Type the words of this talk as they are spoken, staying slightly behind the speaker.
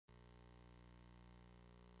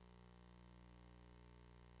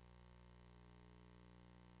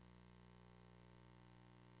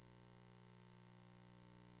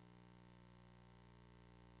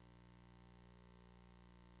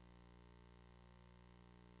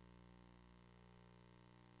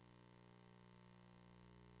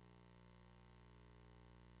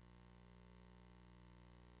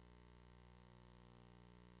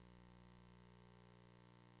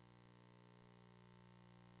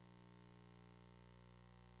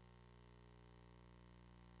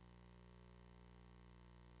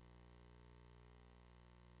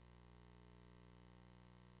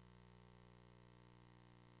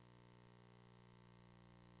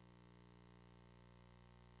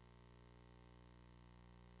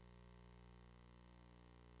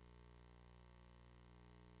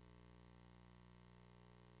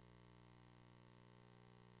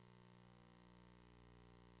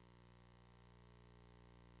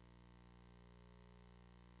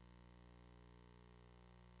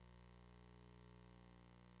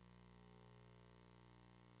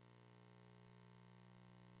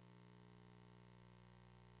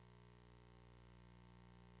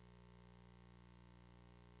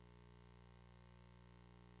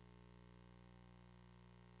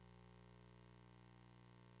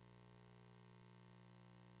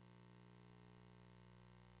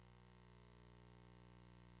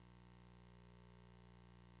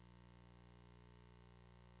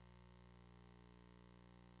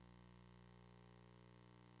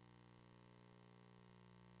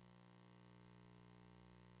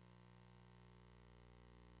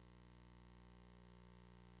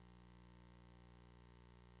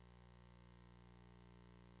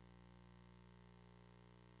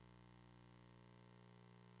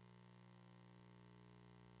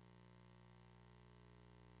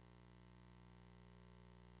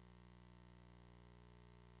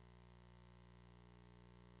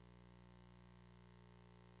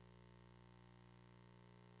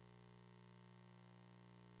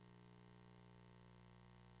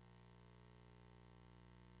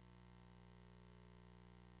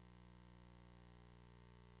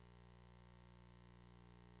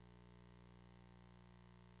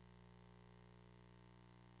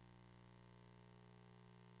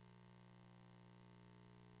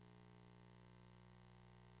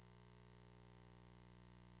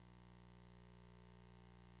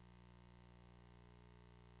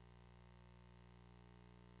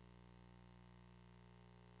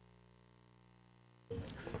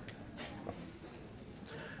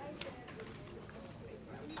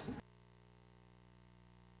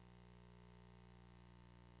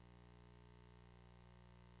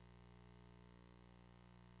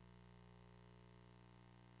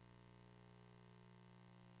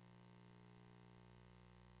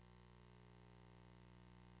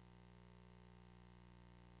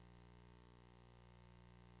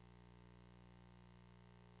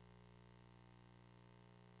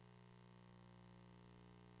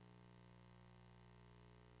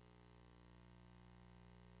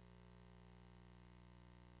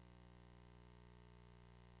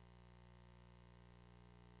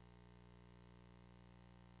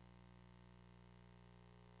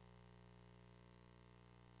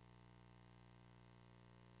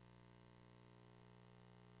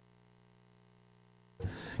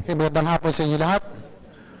Magandang hapon sa inyo lahat.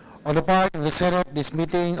 On the part of the Senate, this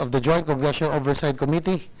meeting of the Joint Congressional Oversight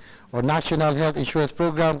Committee or National Health Insurance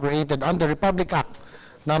Program created under Republic Act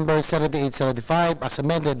number 7875 as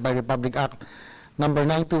amended by Republic Act number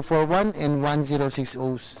 9241 and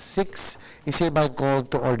 10606 is hereby called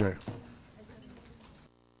to order.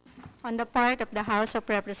 On the part of the House of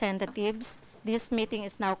Representatives, this meeting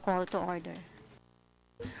is now called to order.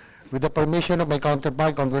 With the permission of my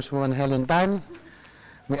counterpart, Congresswoman Helen Tan,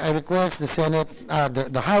 may I request the Senate,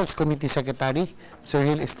 the House Committee Secretary, Sir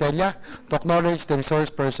Gil Estrella, to acknowledge the resource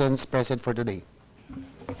persons present for today.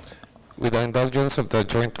 With the indulgence of the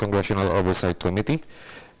Joint Congressional Oversight Committee,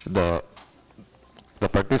 the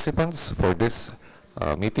participants for this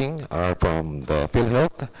meeting are from the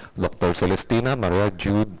PhilHealth, Dr. Celestina Maria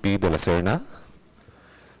Jude P. de la Serna,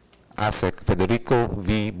 ASEC Federico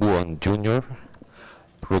V. Buon Jr.,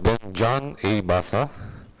 Ruben John A. Basa,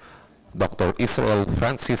 Dr. Israel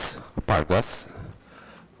Francis Pargas,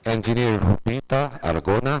 Engineer Rupita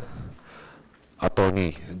Aragona,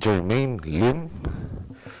 Attorney Jermaine Lim,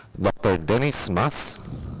 Dr. Dennis Mas,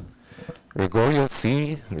 Gregorio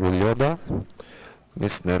C. Rulloda,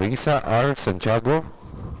 Ms. Nerissa R. Santiago,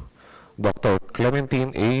 Dr.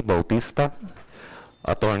 Clementine A. Bautista,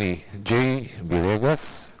 Attorney J.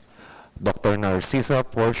 Villegas, Dr. Narcisa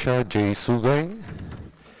Portia J. Sugay,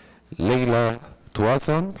 Leila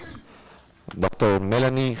Tuazon, Dr.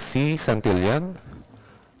 Melanie C. Santillan,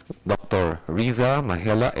 Dr. Riza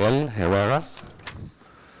Mahela L. Herrera,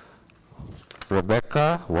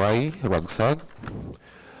 Rebecca Y. Ragsag,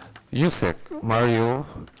 Yusek Mario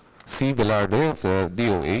C. Velarde of the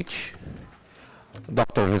DOH,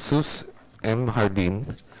 Dr. Jesus M.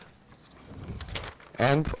 Hardin,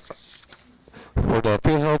 and for the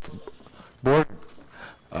PhilHealth Board,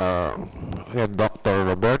 we have Dr.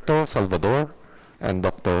 Roberto Salvador and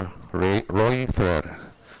Dr. Roy Ferrer.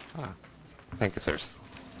 Thank you, sirs.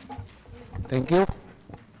 Thank you.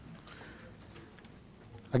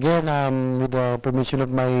 Again, with the permission of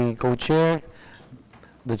my co-chair,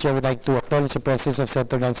 the chair would like to acknowledge the presence of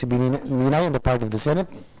Senator Nancy Binay on the part of the Senate.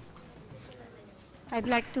 I'd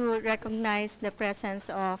like to recognize the presence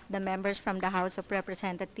of the members from the House of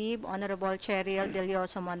Representatives, Honorable Cheryl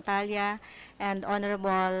Delioso Montalia and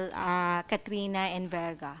Honorable Katrina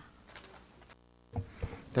Enverga.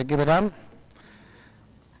 Thank you, Madam.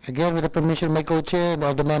 Again, with the permission of my co-chair and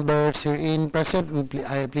all the members herein present,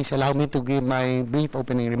 please allow me to give my brief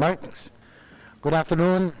opening remarks. Good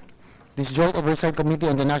afternoon. This Joint Oversight Committee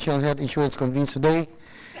on the National Health Insurance convenes today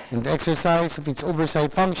in the exercise of its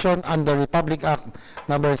oversight function under Republic Act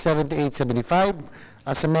number 7875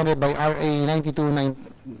 as amended by RA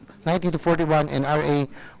 9241 and RA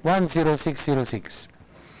 10606.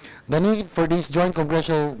 The need for this joint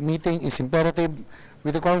congressional meeting is imperative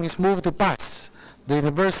with the Congress move to pass the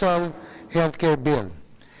Universal Healthcare Bill.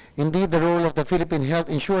 Indeed, the role of the Philippine Health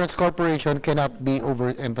Insurance Corporation cannot be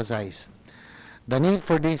overemphasized. The need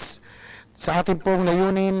for this sa ating pong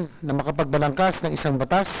layunin na makapagbalangkas ng isang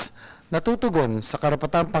batas na tutugon sa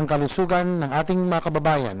karapatang pangkalusugan ng ating mga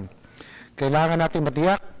kababayan, kailangan natin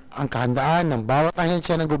matiyak ang kahandaan ng bawat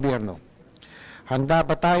ahensya ng gobyerno. Handa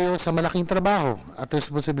ba tayo sa malaking trabaho at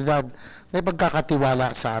responsibilidad na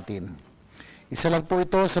ipagkakatiwala sa atin? Isa lang po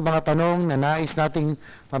ito sa mga tanong na nais nating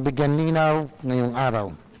mabigyan linaw ngayong araw.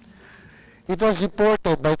 It was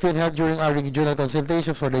reported by PhilHealth during our regional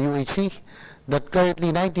consultations for the UHC that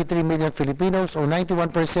currently 93 million Filipinos or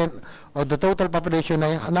 91% of the total population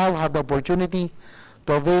now have the opportunity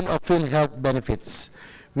to avail of PhilHealth benefits.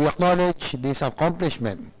 We acknowledge this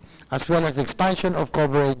accomplishment as well as the expansion of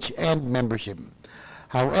coverage and membership.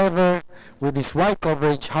 However, with this wide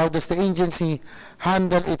coverage, how does the agency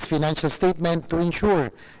handle its financial statement to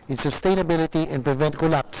ensure its sustainability and prevent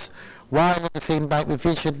collapse while at the same time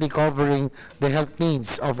efficiently covering the health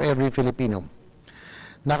needs of every Filipino?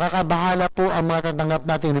 Nakakabahala po ang mga tatanggap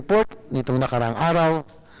nating report nitong nakaraang araw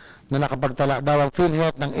na nakapagtala daw ang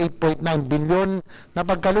PhilHealth ng 8.9 bilyon na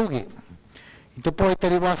pagkalugi. Ito po ay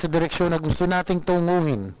taliwas sa direksyon na gusto nating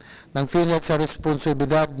tunguhin ng PhilHealth sa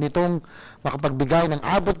responsibilidad nitong makapagbigay ng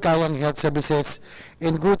abot-kayang health services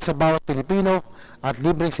and goods sa bawat Pilipino at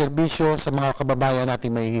libreng serbisyo sa mga kababayan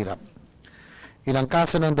nating mahihirap. Ilang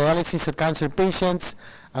kaso ng dialysis at cancer patients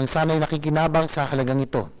ang sanay nakikinabang sa halagang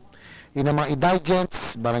ito. Mga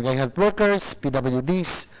indigents, barangay health workers,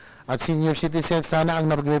 PWDs, at senior citizens sana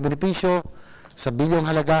ang nabagbebenepisyo sa bilyong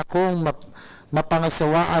halaga kung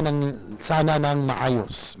mapangasawaan sana ng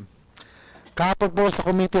maayos. Kahapon po sa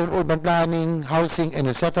Committee on Urban Planning, Housing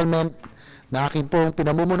and Resettlement na aking pong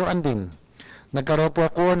pinamumunuan din, nagkaroon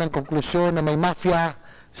po ako ng konklusyon na may mafia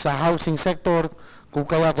sa housing sector Kung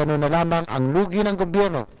kaya gano'n na lamang ang lugi ng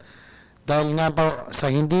gobyerno dahil nga po sa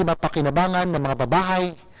hindi mapakinabangan ng mga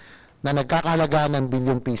pabahay na nagkakahalaga ng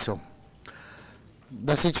bilyong piso.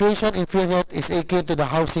 The situation in PhilHealth is akin to the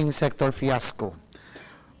housing sector fiasco.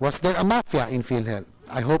 Was there a mafia in PhilHealth?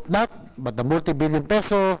 I hope not, but the multi-billion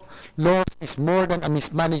peso loss is more than a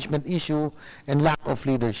mismanagement issue and lack of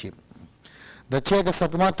leadership. The chair does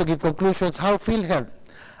not want to give conclusions how PhilHealth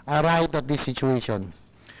arrived at this situation.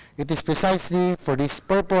 It is precisely for this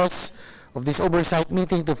purpose of this oversight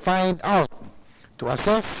meeting to find out, to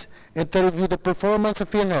assess, and to review the performance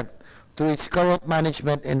of PhilHealth through its current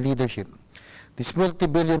management and leadership. This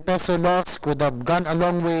multi-billion peso loss could have gone a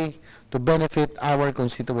long way to benefit our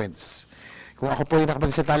constituents. Kung ako po yung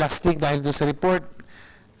nakapagsalita last week dahil doon sa report,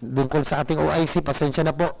 tungkol sa ating OIC, pasensya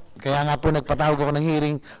na po. Kaya nga po nagpatawag ako ng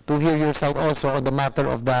hearing to hear your side also on the matter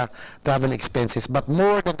of the travel expenses. But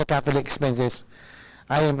more than the travel expenses,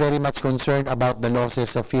 I am very much concerned about the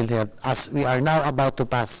losses of PhilHealth as we are now about to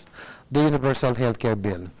pass the Universal Healthcare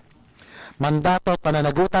Bill. Mandato at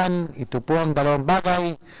pananagutan, ito po ang dalawang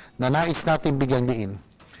bagay na nais natin bigyang diin.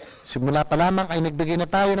 Simula pa lamang ay nagbigay na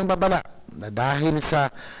tayo ng babala na dahil sa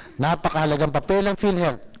napakahalagang papel ng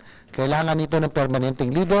PhilHealth, kailangan nito ng permanenteng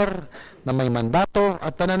leader na may mandato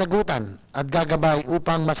at pananagutan at gagabay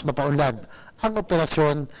upang mas mapaunlad ang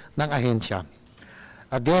operasyon ng ahensya.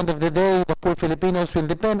 At the end of the day, the poor Filipinos will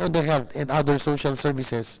depend on the health and other social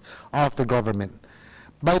services of the government.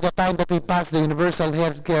 By the time that we pass the Universal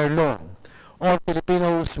Healthcare Law, all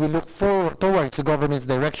Filipinos will look forward towards the government's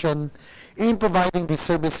direction in providing these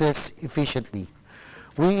services efficiently.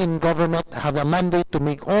 We in government have a mandate to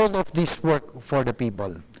make all of this work for the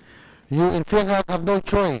people. You in PhilHealth have no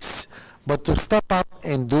choice but to step up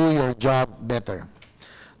and do your job better.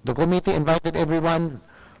 The committee invited everyone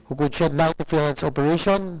who could shed light to PhilHealth's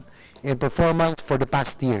operation and performance for the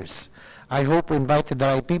past years. I hope we invited the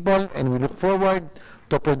right people and we look forward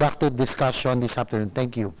to a productive discussion this afternoon.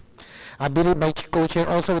 Thank you. I believe my co-chair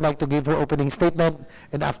also would like to give her opening statement,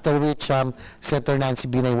 and after which Senator Nancy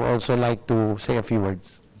Binay will also like to say a few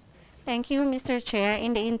words. Thank you, Mr. Chair.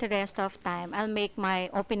 In the interest of time, I'll make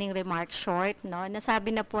my opening remarks short. No?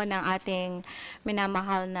 Nasabi na po ng ating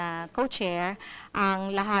minamahal na co-chair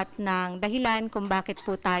ang lahat ng dahilan kung bakit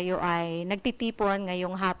po tayo ay nagtitipon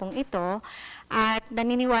ngayong hapong ito. At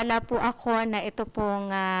naniniwala po ako na ito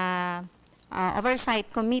pong Oversight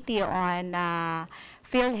Committee on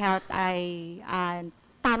PhilHealth ay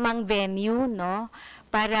tamang venue, no,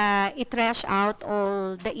 para i-trash out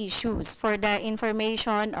all the issues. For the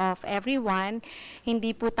information of everyone,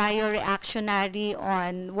 hindi po tayo reactionary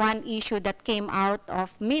on one issue that came out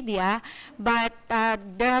of media, but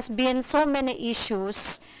there has been so many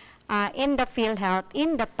issues in the PhilHealth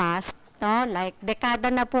in the past, no, like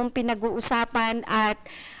dekada na pong pinag-uusapan at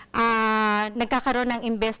nagkakaroon ng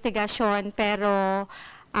investigasyon, pero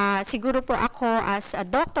siguro po ako as a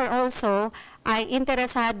doctor also ay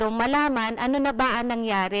interesado malaman ano na ba ang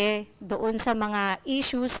nangyari doon sa mga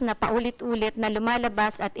issues na paulit-ulit na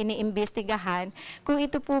lumalabas at iniimbestigahan, kung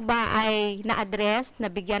ito po ba ay na-address,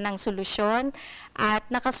 nabigyan ng solusyon at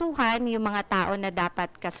nakasuhan yung mga tao na dapat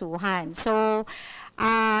kasuhan. So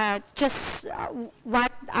just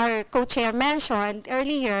what our co-chair mentioned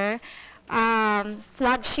earlier,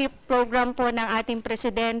 flagship program po ng ating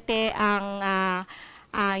presidente ang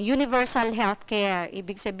universal healthcare.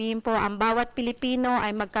 Ibig sabihin po, ang bawat Pilipino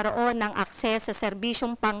ay magkaroon ng akses sa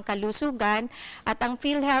serbisyong pangkalusugan, at ang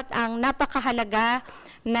PhilHealth ang napakahalaga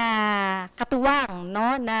na katuwang,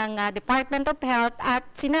 no, ng Department of Health at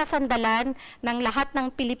sinasandalan ng lahat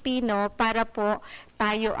ng Pilipino para po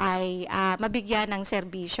tayo ay mabigyan ng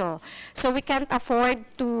serbisyo. So we can't afford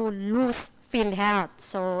to lose PhilHealth.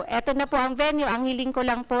 So eto na po ang venue. Ang hiling ko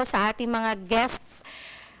lang po sa ating mga guests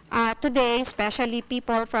today, especially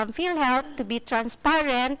people from PhilHealth, to be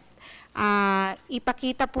transparent.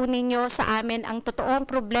 Ipakita po ninyo sa amin ang totoong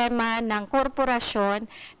problema ng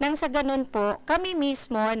korporasyon, nang sa ganun po kami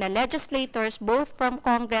mismo na legislators both from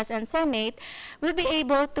Congress and Senate will be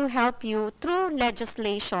able to help you through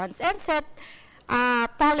legislations and set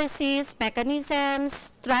policies,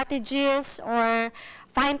 mechanisms, strategies, or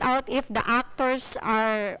find out if the actors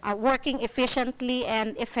are working efficiently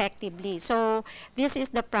and effectively. So, this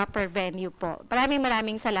is the proper venue po.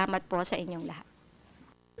 Maraming salamat po sa inyong lahat.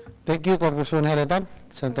 Thank you, Congresswoman Helen Tan.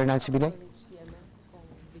 Senator Nancy Binay.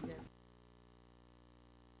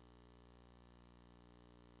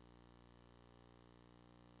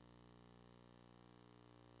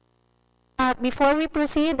 Before we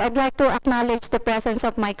proceed, I'd like to acknowledge the presence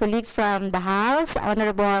of my colleagues from the House,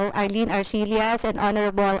 Honorable Arlene Arcillas and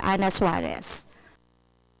Honorable Ana Suarez.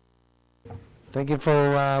 Thank you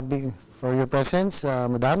for your presence,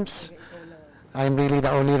 madams. I'm really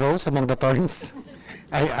the only rose among the thorns.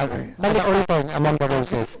 The only thorn among the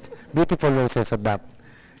roses. Beautiful roses at that.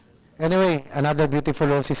 Anyway, another beautiful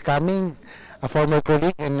rose is coming. A former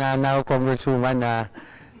colleague and now Congresswoman,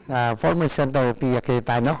 former Senator Pia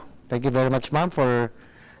Cayetano. Thank you very much, ma'am, for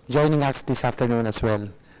joining us this afternoon as well.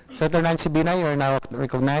 Senator Nancy Binay, you are now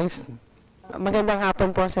recognized. Magandang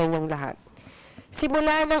hapon po sa inyong lahat.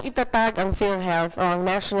 Simula nang itatag ang PhilHealth o ang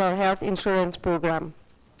National Health Insurance Program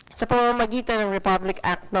sa pamamagitan ng Republic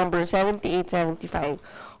Act No. 7875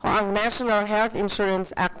 o ang National Health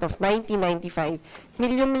Insurance Act of 1995,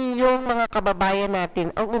 milyon-milyong mga kababayan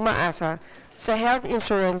natin ang umaasa sa health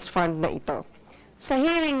insurance fund na ito. Sa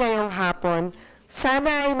hearing ngayong hapon,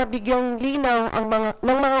 sana ay mabigyang linaw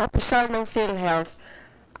ng mga opisyal ng PhilHealth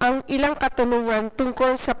ang ilang katanungan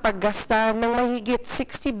tungkol sa paggasta ng mahigit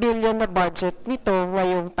 60 billion na budget nito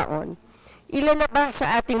ngayong taon. Ilan na ba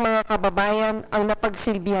sa ating mga kababayan ang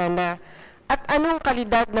napagsilbihan na at anong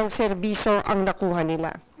kalidad ng serbisyo ang nakuha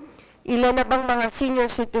nila? Ilan na bang mga senior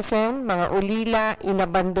citizen, mga ulila,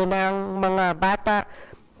 inabandonang mga bata,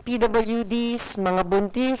 PWDs, mga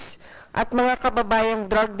buntis, at mga kababayang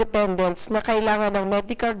drug dependents na kailangan ng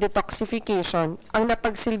medical detoxification ang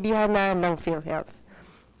napagsilbihan na ng PhilHealth?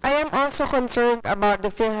 I am also concerned about the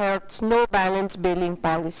PhilHealth's no-balance billing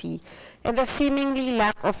policy and the seemingly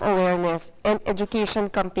lack of awareness and education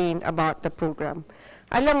campaign about the program.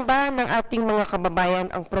 Alam ba ng ating mga kababayan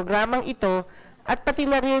ang programang ito at pati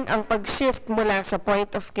na rin ang pag-shift mula sa point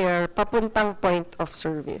of care papuntang point of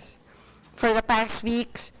service? For the past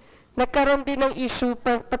weeks, nagkaroon din ng issue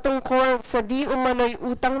patungkol sa di umano'y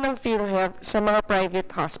utang ng PhilHealth sa mga private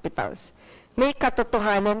hospitals. May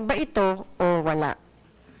katotohanan ba ito o wala?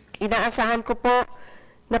 Inaasahan ko po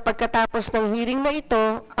na pagkatapos ng hearing na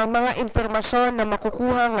ito, ang mga impormasyon na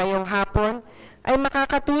makukuha ngayong hapon ay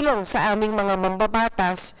makakatulong sa aming mga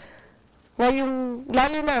mambabatas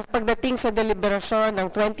lalo na pagdating sa deliberasyon ng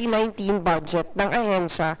 2019 budget ng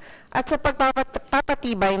ahensya at sa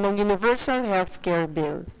pagpapatibay ng Universal Healthcare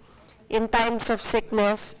Bill. In times of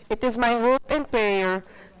sickness, it is my hope and prayer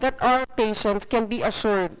that all patients can be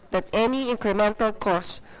assured that any incremental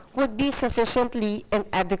costs would be sufficiently and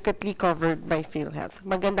adequately covered by PhilHealth.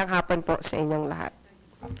 Magandang hapon po sa inyong lahat.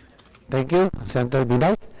 Thank you, Senator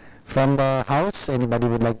Binay. From the House,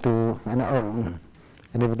 anybody would like to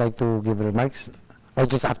give remarks? Or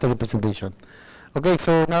just after the presentation? Okay,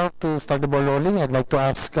 so now to start the ball rolling, I'd like to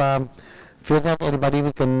ask PhilHealth, anybody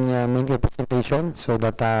who can make a presentation so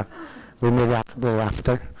that we may react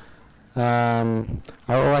thereafter. Our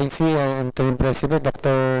OIC Interim President,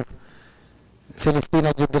 Dr.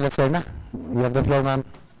 Celestina Jude de la Serna. You have the floor, ma'am.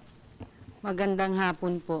 Magandang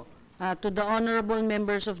hapon po. To the honorable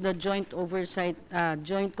members of the Joint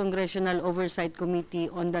Congressional Oversight Committee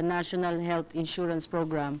on the National Health Insurance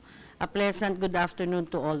Program, a pleasant good afternoon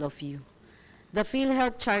to all of you. The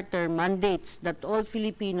PhilHealth Charter mandates that all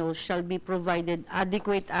Filipinos shall be provided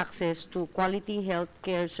adequate access to quality health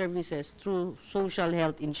care services through social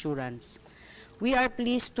health insurance. We are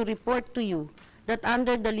pleased to report to you that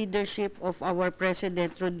under the leadership of our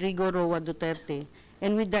President Rodrigo Roa Duterte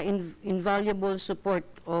and with the invaluable support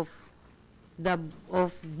of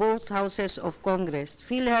both houses of Congress,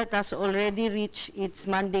 PhilHealth has already reached its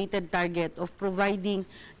mandated target of providing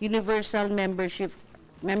universal membership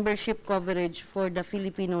coverage for the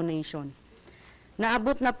Filipino nation.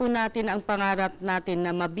 Naabot na po natin ang pangarap natin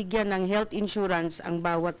na mabigyan ng health insurance ang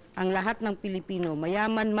lahat ng Pilipino,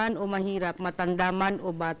 mayaman man o mahirap, matanda man o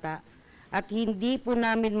bata. At hindi po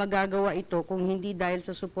namin magagawa ito kung hindi dahil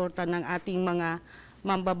sa suporta ng ating mga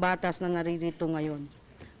mambabatas na naririto ngayon.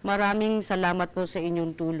 Maraming salamat po sa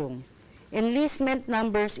inyong tulong. Enlistment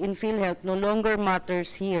numbers in PhilHealth no longer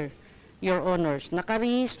matters here, Your Honors.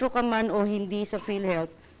 Nakarehistro ka man o hindi sa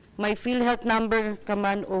PhilHealth, may PhilHealth number ka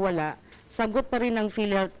man o wala, sagot pa rin ng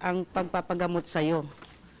PhilHealth ang pagpapagamot sa iyo.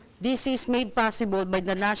 This is made possible by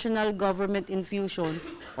the national government infusion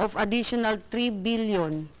of additional 3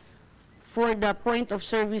 billion for the point of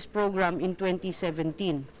service program in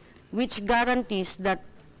 2017, which guarantees that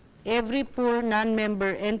every poor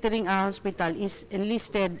non-member entering a hospital is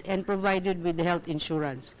enlisted and provided with health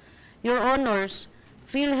insurance. Your Honors,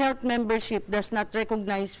 PhilHealth membership does not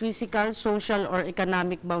recognize physical, social, or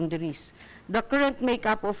economic boundaries. The current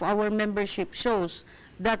makeup of our membership shows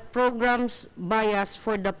that programs bias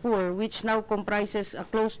for the poor, which now comprises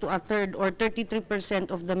close to a third or 33%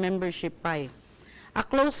 of the membership pie. A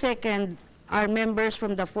close second are members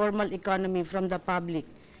from the formal economy, from the public,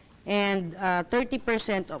 and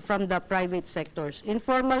 30% from the private sectors.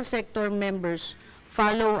 Informal sector members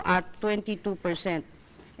follow at 22%.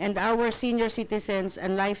 and our senior citizens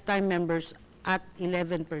and lifetime members at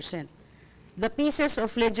 11%. The pieces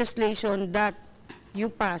of legislation that you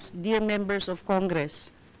passed, dear members of Congress,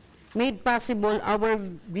 made possible our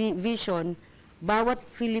vision, bawat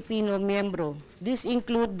Filipino miyembro. This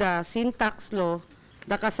include the Sin Tax Law,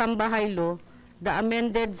 the Kasambahay Law, the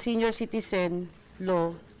amended Senior Citizen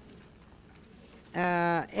Law,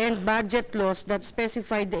 and budget laws that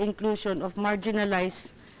specify the inclusion of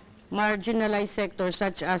marginalized sectors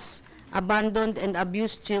such as abandoned and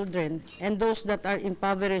abused children and those that are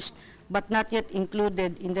impoverished but not yet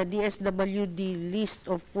included in the DSWD list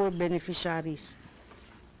of poor beneficiaries.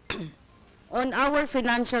 On our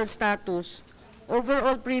financial status,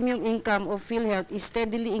 overall premium income of PhilHealth is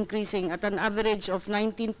steadily increasing at an average of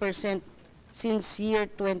 19% since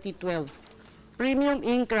year 2012. Premium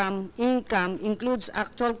income includes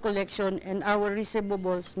actual collection and our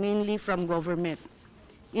receivables mainly from government.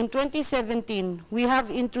 In 2017, we have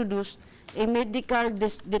introduced a medical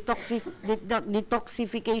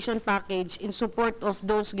detoxification package in support of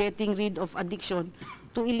those getting rid of addiction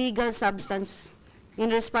to illegal substance in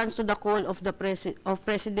response to the call of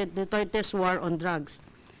President Duterte's war on drugs.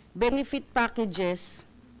 Benefit packages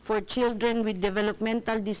for children with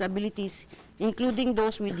developmental disabilities, including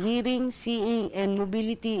those with hearing, seeing, and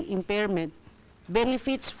mobility impairment,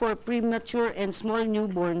 benefits for premature and small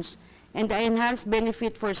newborns, and the enhanced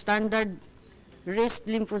benefit for standard risk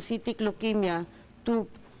lymphocytic leukemia to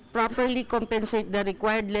properly compensate the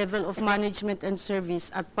required level of management and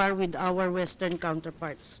service at par with our Western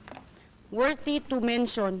counterparts. Worthy to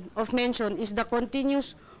mention is the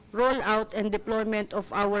continuous rollout and deployment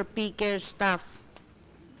of our P-Care staff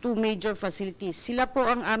to major facilities. Sila po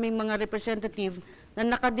ang aming mga representative na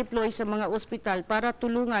nakadeploy sa mga ospital para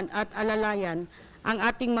tulungan at alalayan ang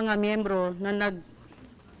ating mga miyembro na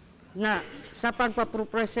sa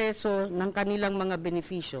pagpaproseso ng kanilang mga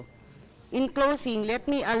benepisyo. In closing,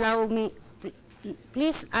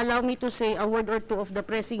 please allow me to say a word or two of the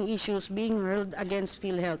pressing issues being hurled against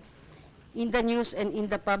PhilHealth in the news and in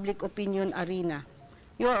the public opinion arena.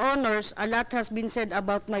 Your Honors, a lot has been said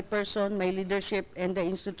about my person, my leadership, and the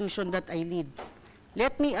institution that I lead.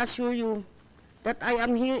 Let me assure you that I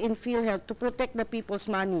am here in PhilHealth to protect the people's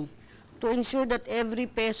money, to ensure that every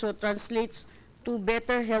peso translates to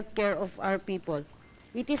better health care of our people.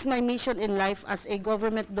 It is my mission in life as a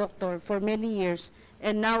government doctor for many years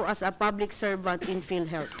and now as a public servant in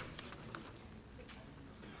PhilHealth.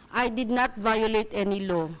 I did not violate any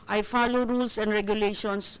law. I follow rules and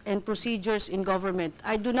regulations and procedures in government.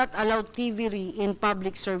 I do not allow thievery in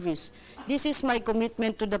public service. This is my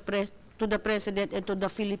commitment to the President and to the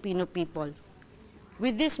Filipino people.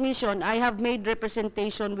 With this mission, I have made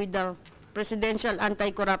representation with the Presidential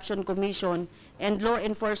Anti-Corruption Commission and law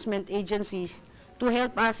enforcement agencies to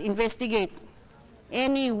help us investigate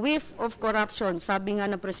any whiff of corruption, sabi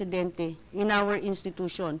nga ng Presidente, in our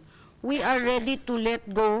institution. We are ready to let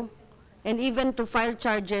go and even to file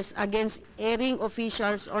charges against erring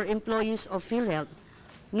officials or employees of PhilHealth.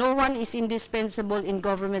 No one is indispensable in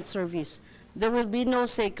government service. There will be no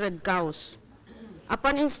sacred cows.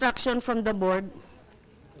 Upon instruction from the board,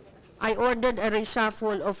 I ordered a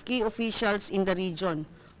reshuffle of key officials in the region,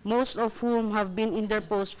 most of whom have been in their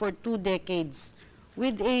post for 2 decades.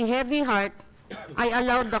 With a heavy heart, I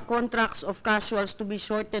allowed the contracts of casuals to be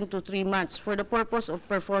shortened to 3 months for the purpose of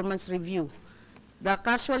performance review. The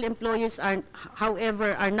casual employees,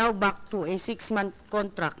 however, are now back to a 6-month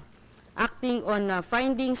contract. Acting on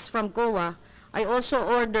findings from COA, I also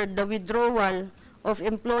ordered the withdrawal of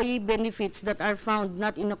employee benefits that are found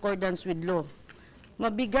not in accordance with law.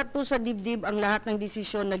 Mabigat po sa dibdib ang lahat ng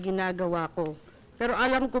desisyon na ginagawa ko. Pero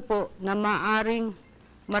alam ko po na maraming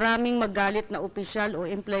magalit na opisyal o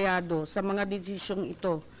empleyado sa mga desisyong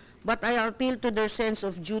ito. But I appeal to their sense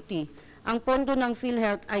of duty. Ang pondo ng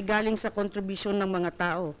PhilHealth ay galing sa kontribusyon ng mga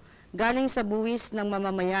tao, galing sa buwis ng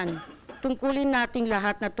mamamayan. Tungkulin nating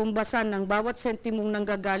lahat na tumbasan ng bawat sentimong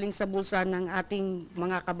nanggagaling sa bulsa ng ating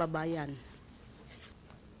mga kababayan.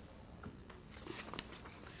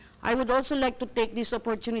 I would also like to take this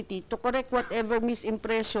opportunity to correct whatever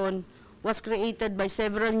misimpression was created by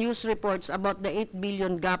several news reports about the 8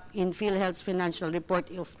 billion gap in PhilHealth's financial report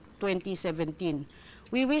of 2017.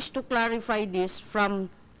 We wish to clarify this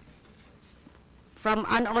from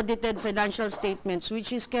unaudited financial statements,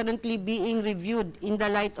 which is currently being reviewed in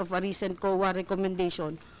the light of a recent COA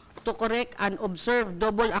recommendation to correct an observed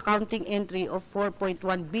double accounting entry of 4.1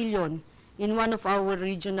 billion in one of our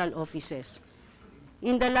regional offices.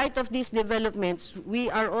 In the light of these developments, we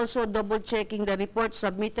are also double-checking the reports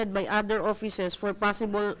submitted by other offices for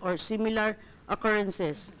possible or similar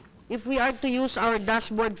occurrences. if we are to use our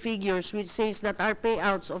dashboard figures, which says that our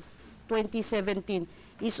payouts of 2017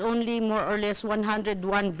 is only more or less 101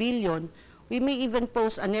 billion, we may even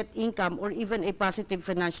post a net income or even a positive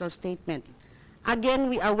financial statement. Again,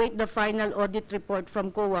 we await the final audit report from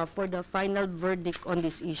COA for the final verdict on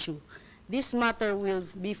this issue. This matter will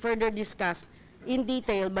be further discussed in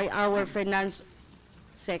detail by our finance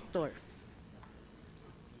sector.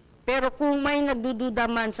 Pero kung may nagdududa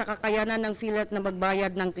man sa kakayanan ng PhilHealth na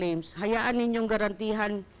magbayad ng claims, hayaan ninyong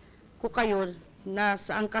garantihan ko kayo na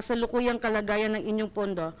sa ang kasalukuyang kalagayan ng inyong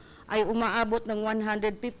pondo ay umaabot ng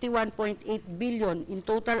 151.8 billion in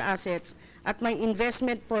total assets at may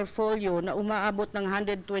investment portfolio na umaabot ng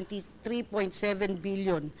 123.7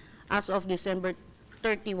 billion as of December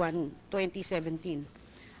 31, 2017.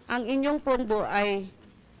 Ang inyong pondo ay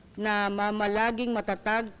na mamalaging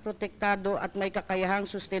matatag, protektado at may kakayahang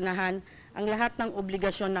sustenahan ang lahat ng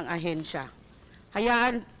obligasyon ng ahensya.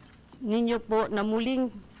 Hayaan ninyo po na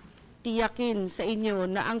muling tiyakin sa inyo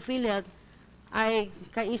na ang PhilHealth ay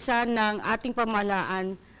kaisa ng ating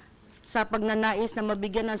pamahalaan sa pagnanais na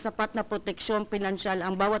mabigyan ng sapat na proteksyon pinansyal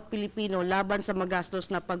ang bawat Pilipino laban sa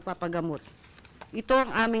magastos na pagpapagamot. Ito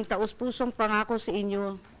ang aming taus-pusong pangako sa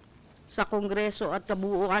inyo sa Kongreso at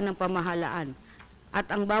kabuuan ng pamahalaan. At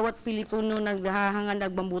ang bawat Pilipino naghahangad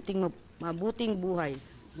ng mabuting buhay.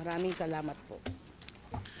 Maraming salamat po.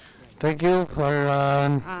 Thank you for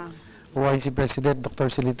OIC President Dr.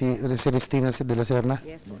 Celestina de la Serna.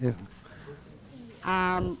 Yes, po. Yes.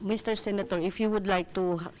 Mr. Senator, if you would like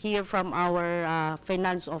to hear from our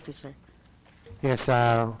finance officer. Yes,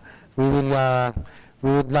 we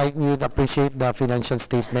would appreciate the financial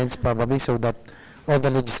statements probably so that all the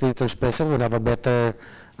legislators present will have a better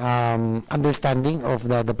understanding of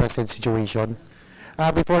the present situation.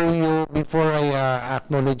 Before I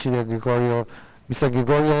acknowledge Mr.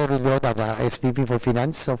 Gregorio Rilota, the SVP for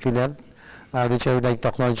Finance of PhilHealth, the chair would like to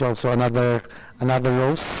acknowledge also another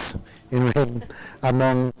rose in red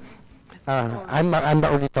among I'm the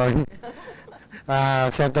only turn.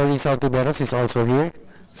 Senator Risa Ontiveros is also here,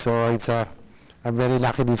 so I'm very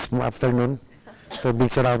lucky this afternoon to be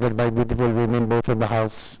surrounded by beautiful women both in the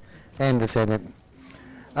House and the Senate.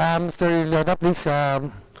 Mr. Rilota, please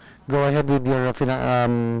go ahead with your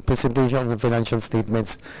presentation of the financial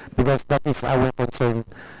statements because that is our concern,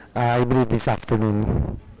 I believe, this afternoon.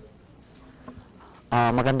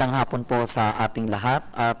 Magandang hapon po sa ating lahat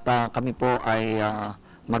at kami po ay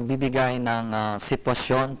magbibigay ng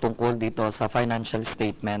sitwasyon tungkol dito sa financial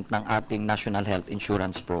statement ng ating National Health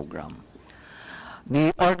Insurance Program.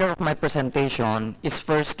 The order of my presentation is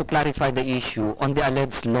first to clarify the issue on the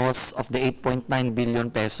alleged loss of the 8.9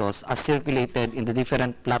 billion pesos as circulated in the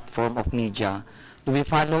different platform of media, to be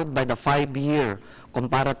followed by the 5-year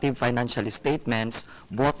comparative financial statements,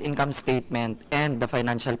 both income statement and the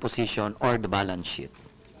financial position or the balance sheet.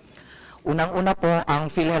 Unang-una po,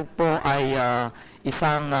 ang PhilHealth po ay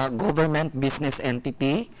isang government business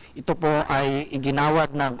entity. Ito po ay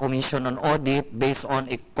iginawad ng Commission on Audit based on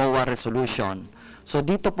a COA resolution. So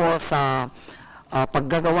dito po sa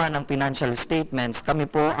paggagawa ng financial statements, kami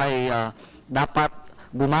po ay dapat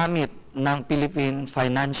gumamit ng Philippine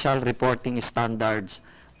Financial Reporting Standards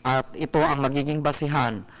at ito ang magiging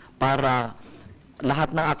basihan para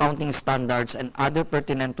lahat ng accounting standards and other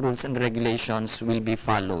pertinent rules and regulations will be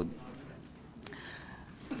followed.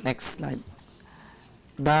 Next slide.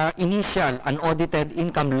 The initial unaudited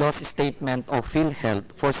income loss statement of PhilHealth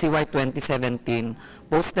for CY 2017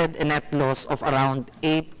 posted a net loss of around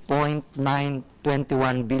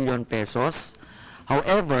 8.921 billion pesos.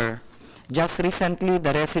 However, just recently,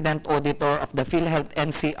 the resident auditor of the PhilHealth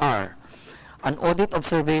NCR, an audit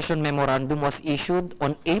observation memorandum was issued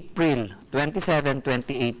on April 27,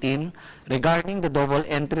 2018 regarding the double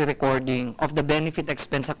entry recording of the benefit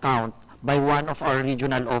expense account by one of our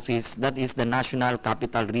regional office, that is the National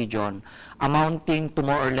Capital Region, amounting to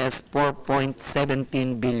more or less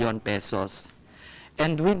 4.17 billion pesos.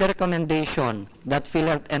 And with the recommendation that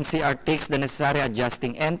PhilHealth NCR takes the necessary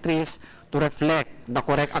adjusting entries to reflect the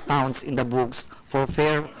correct accounts in the books for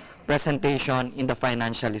fair presentation in the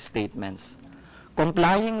financial statements.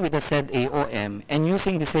 Complying with the said AOM and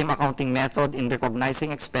using the same accounting method in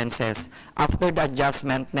recognizing expenses after the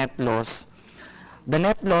adjustment net loss, the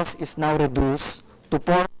net loss is now reduced to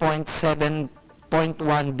 4.7.1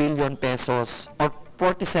 billion pesos or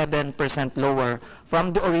 47% lower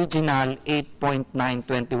from the original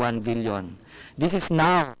 8.921 billion. This is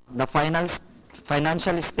now the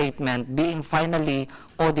financial statement being finally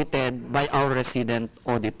audited by our resident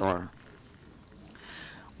auditor.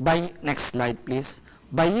 Next slide please.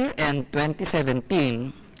 By year-end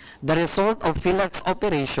 2017, The result of PhilHealth's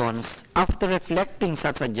operations, after reflecting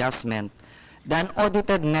such adjustment, the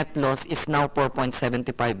unaudited net loss is now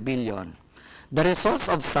 4.75 billion. The results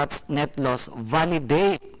of such net loss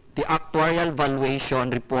validate the actuarial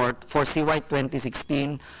valuation report for CY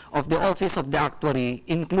 2016 of the Office of the Actuary,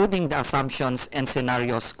 including the assumptions and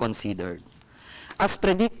scenarios considered. As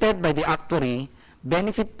predicted by the actuary,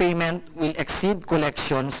 benefit payment will exceed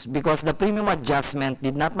collections because the premium adjustment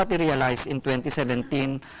did not materialize in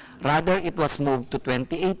 2017, rather it was moved to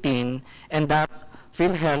 2018, and that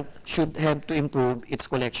PhilHealth should have to improve its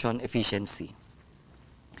collection efficiency.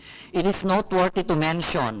 It is noteworthy to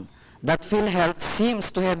mention that PhilHealth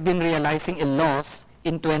seems to have been realizing a loss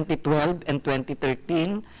in 2012 and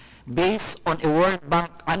 2013 based on a World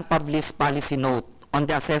Bank unpublished policy note on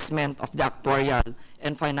the assessment of the actuarial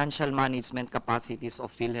and financial management capacities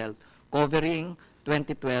of PhilHealth covering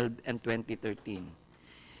 2012 and 2013.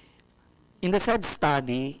 In the said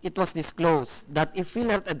study, it was disclosed that if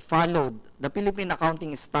PhilHealth had followed the Philippine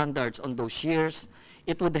accounting standards on those years,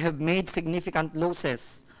 it would have made significant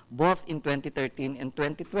losses both in 2013 and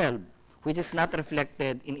 2012, which is not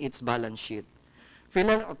reflected in its balance sheet.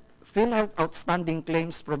 PhilHealth outstanding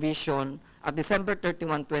claims provision at December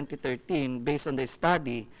 31, 2013, based on the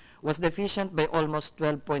study, was deficient by almost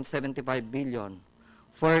 12.75 billion.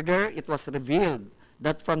 Further, it was revealed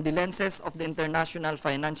that from the lenses of the International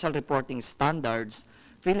Financial Reporting Standards,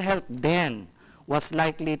 PhilHealth then was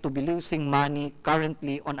likely to be losing money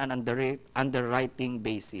currently on an underwriting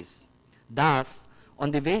basis. Thus, on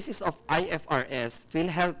the basis of IFRS,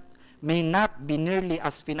 PhilHealth may not be nearly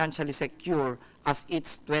as financially secure as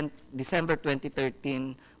its December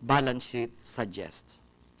 2013 balance sheet suggests.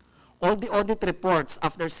 All the audit reports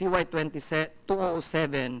after CY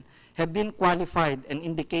 2007 have been qualified and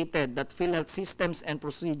indicated that PhilHealth systems and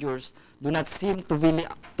procedures do not seem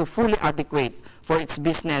to fully adequate for its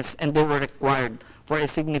business, and they were required for a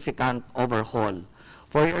significant overhaul.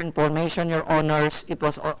 For your information, Your Honors, it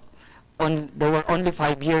was there were only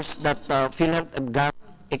 5 years that PhilHealth got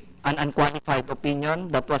an unqualified opinion.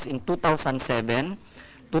 That was in 2007,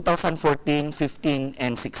 2014, 15,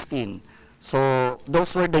 and 16. So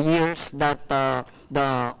those were the years that the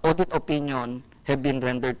audit opinion have been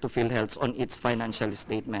rendered to PhilHealth on its financial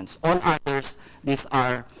statements. All others, these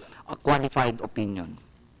are a qualified opinion.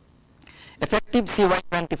 Effective CY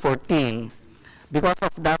 2014, because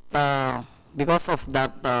of that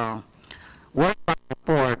World Bank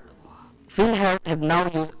report,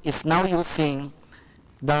 PhilHealth is now using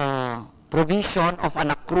the provision of an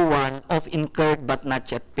accrual of incurred but not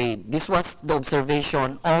yet paid. This was the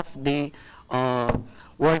observation of the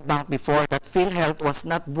World Bank before, that PhilHealth was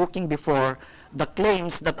not booking before the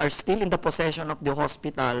claims that are still in the possession of the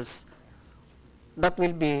hospitals that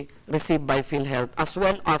will be received by PhilHealth, as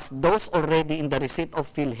well as those already in the receipt of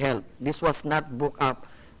PhilHealth. This was not booked up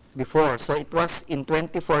before. So it was in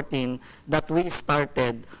 2014 that we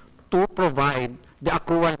started to provide the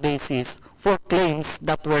accrual basis for claims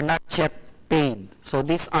that were not yet paid. So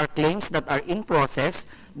these are claims that are in process.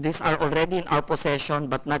 These are already in our possession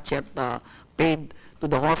but not yet paid to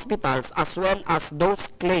the hospitals, as well as those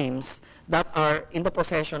claims that are in the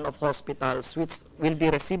possession of hospitals which will be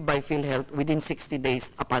received by PhilHealth within 60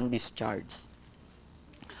 days upon discharge.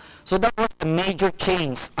 So that was a major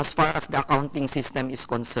change as far as the accounting system is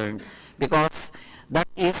concerned, because that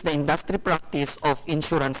is the industry practice of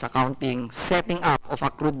insurance accounting, setting up of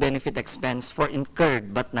accrued benefit expense for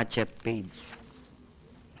incurred but not yet paid.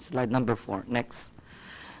 Slide number 4, next.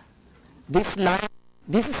 This slide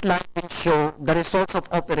will show the results of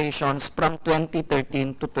operations from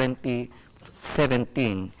 2013 to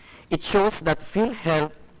 2017. It shows that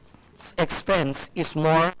PhilHealth's expense is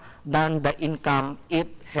more than the income it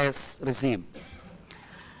has received.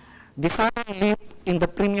 The sudden leap in the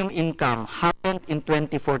premium income happened in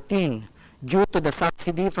 2014 due to the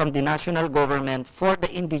subsidy from the national government for the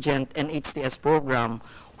indigent and HTS program,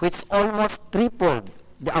 which almost tripled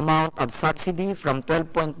the amount of subsidy from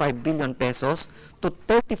 12.5 billion pesos to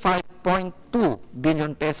 35.2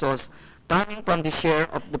 billion pesos coming from the share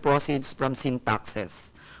of the proceeds from sin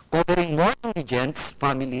taxes, covering more indigent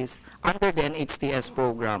families under the NHTS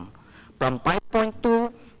program, from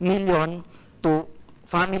 5.2 million to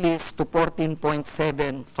families to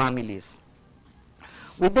 14.7 families.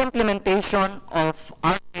 With the implementation of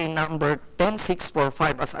RA number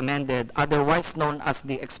 10645 as amended, otherwise known as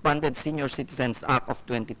the Expanded Senior Citizens Act of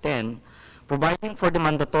 2010, providing for the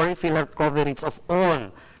mandatory PhilHealth coverage of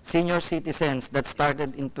all senior citizens that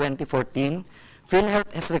started in 2014,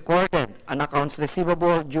 PhilHealth has recorded an accounts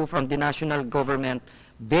receivable due from the national government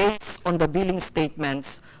based on the billing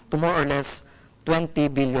statements to more or less 20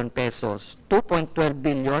 billion pesos, 2.12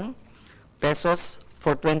 billion pesos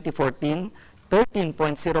for 2014,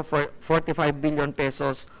 13.045 billion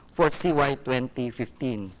pesos for CY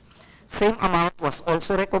 2015. Same amount was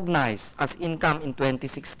also recognized as income in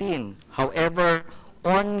 2016. However,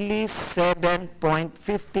 only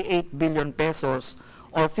 7.58 billion pesos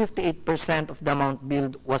or 58% of the amount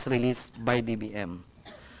billed was released by DBM.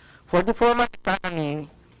 For the formal economy,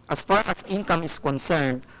 as far as income is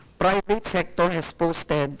concerned, private sector has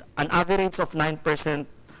posted an average of 9%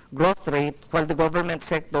 growth rate, while the government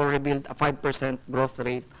sector revealed a 5% growth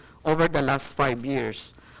rate over the last 5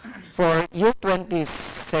 years. For year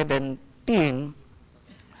 2017,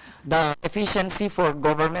 the efficiency for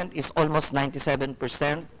government is almost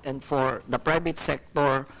 97%, and for the private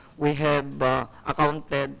sector, we have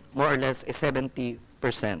accounted more or less a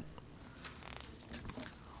 70%.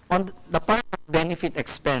 On the part of benefit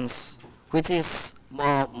expense, which is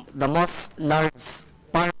the most large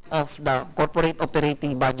part of the corporate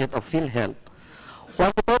operating budget of PhilHealth,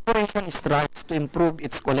 while the corporation strives to improve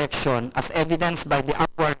its collection as evidenced by the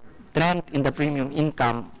upward trend in the premium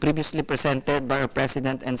income previously presented by our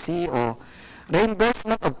President and CEO,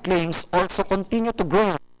 reimbursement of claims also continue to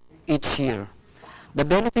grow each year. The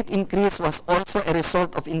benefit increase was also a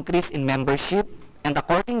result of increase in membership and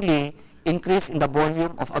accordingly increase in the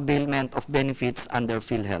volume of availment of benefits under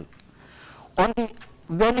PhilHealth. On the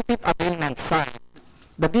benefit availment side,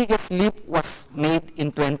 the biggest leap was made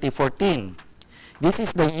in 2014. This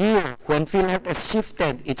is the year when PhilHealth has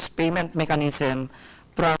shifted its payment mechanism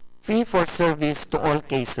from fee-for-service to all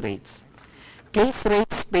case rates. Case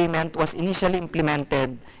rates payment was initially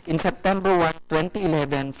implemented in September 1,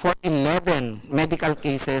 2011 for 11 medical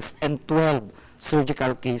cases and 12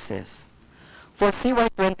 surgical cases. For CY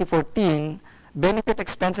 2014, benefit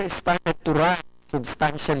expenses started to rise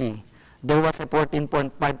substantially. There was a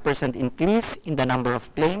 14.5% increase in the number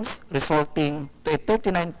of claims, resulting to a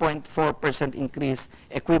 39.4% increase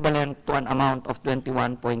equivalent to an amount of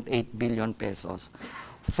 21.8 billion pesos.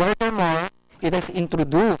 Furthermore, it has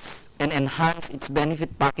introduced and enhanced its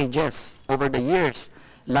benefit packages over the years,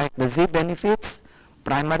 like the Z benefits,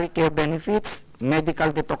 primary care benefits,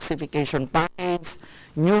 medical detoxification package,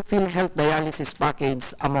 new PhilHealth dialysis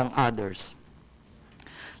package, among others.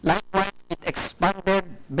 Likewise, it expanded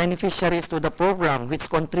beneficiaries to the program, which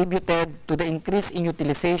contributed to the increase in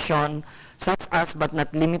utilization, such as but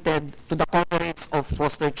not limited to the coverage of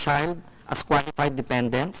foster child as qualified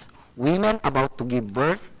dependents, women about to give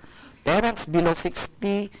birth, parents below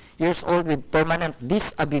 60 years old with permanent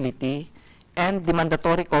disability, and the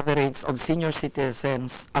mandatory coverage of senior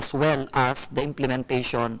citizens, as well as the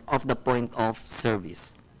implementation of the point of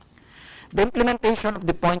service. The implementation of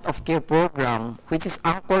the point of care program, which is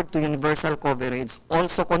anchored to universal coverage,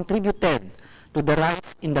 also contributed to the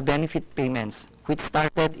rise in the benefit payments, which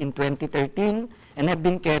started in 2013 and have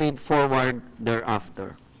been carried forward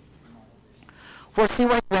thereafter. For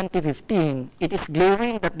CY 2015, it is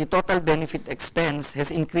glaring that the total benefit expense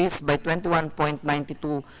has increased by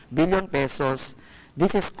 21.92 billion pesos.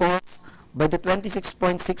 This is caused by the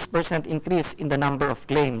 26.6% increase in the number of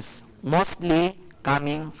claims, mostly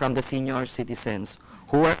coming from the senior citizens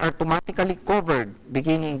who were automatically covered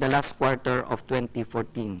beginning the last quarter of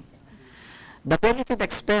 2014. The benefit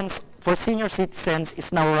expense for senior citizens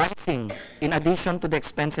is now rising in addition to the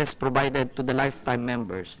expenses provided to the lifetime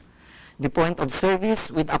members. The point of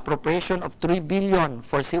service with appropriation of 3 billion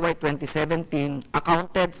for CY 2017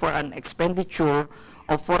 accounted for an expenditure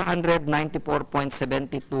of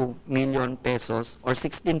 494.72 million pesos or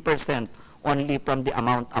 16% only from the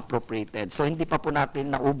amount appropriated. So hindi pa po natin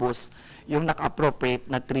naubos yung naka-appropriate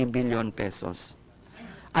na 3 billion pesos.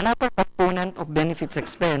 Another component of benefits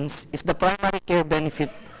expense is the primary care benefit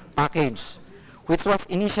package, which was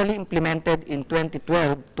initially implemented in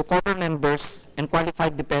 2012 to cover members and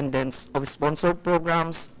qualified dependents of sponsored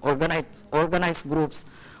programs, organized groups,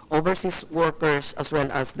 overseas workers, as well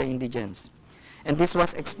as the indigents. And this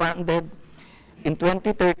was expanded in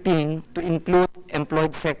 2013 to include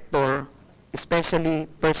employed sector, especially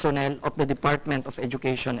personnel of the Department of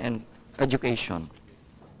Education and Education.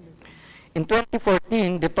 In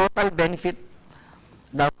 2014, the total benefit,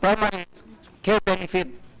 the primary care benefit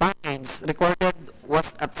package recorded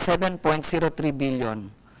was at 7.03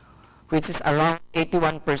 billion, which is around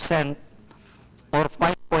 81% or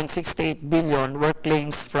 5.68 billion were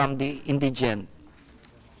claims from the indigent.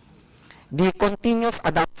 The continuous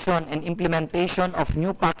adoption and implementation of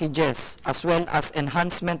new packages as well as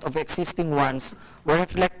enhancement of existing ones were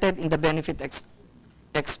reflected in the benefit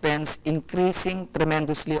expense increasing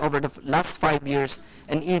tremendously over the last 5 years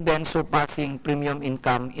and even surpassing premium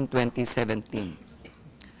income in 2017.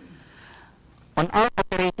 On our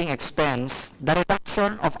operating expense, the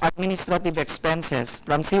reduction of administrative expenses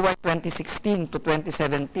from CY 2016 to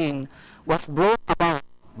 2017 was brought about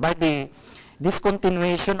by the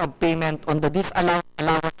discontinuation of payment on the disallowed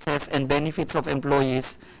allowances and benefits of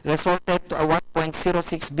employees resulted to a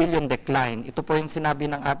 1.06 billion decline. Ito po yung sinabi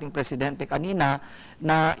ng ating presidente kanina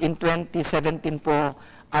na in 2017 po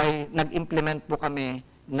ay nag-implement po kami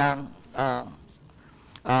ng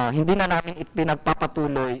hindi na namin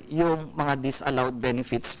pinagpapatuloy yung mga disallowed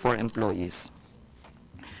benefits for employees.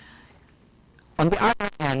 On the other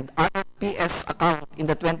hand, our PS account in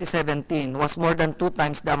the 2017 was more than 2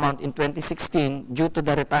 times the amount in 2016 due to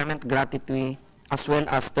the retirement gratuity as well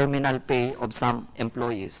as terminal pay of some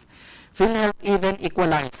employees. PhilHealth even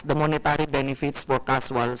equalized the monetary benefits for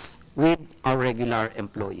casuals with our regular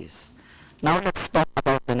employees. Now let's talk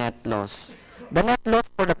about the net loss. The net loss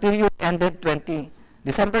for the period ended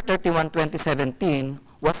December 31, 2017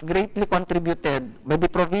 was greatly contributed by the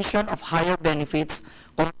provision of higher benefits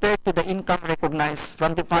compared to the income recognized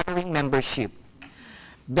from the following membership.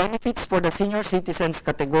 Benefits for the senior citizens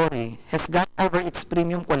category has gone over its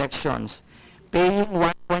premium collections, paying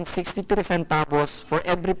 1.63 centavos for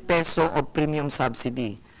every peso of premium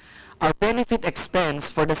subsidy. Our benefit expense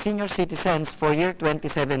for the senior citizens for year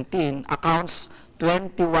 2017 accounts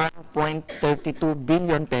 21.32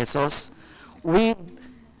 billion pesos with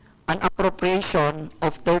an appropriation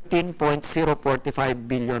of 13.045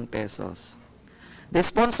 billion pesos. The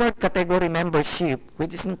sponsored category membership,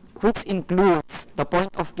 which includes the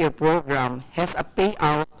point of care program, has a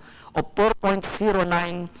payout of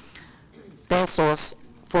 4.09 pesos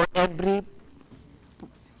for every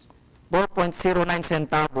 4.09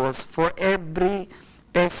 centavos for every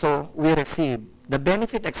peso we receive. The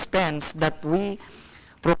benefit expense that we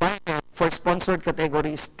provided for sponsored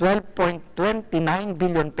category is 12.29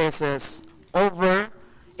 billion pesos over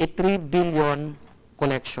a 3 billion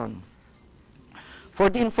collection.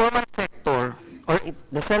 For the informal sector or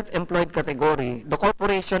the self-employed category, the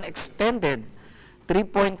corporation expended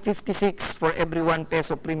 3.56 for every 1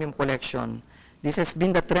 peso premium collection. This has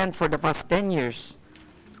been the trend for the past 10 years,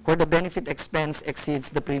 where the benefit expense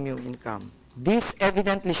exceeds the premium income. This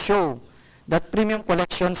evidently shows that premium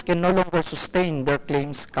collections can no longer sustain their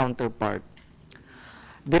claims counterpart.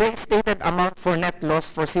 The restated amount for net loss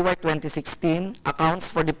for CY 2016 accounts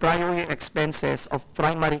for the prior year expenses of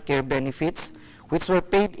primary care benefits which were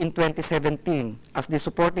paid in 2017 as the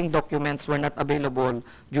supporting documents were not available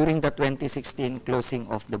during the 2016 closing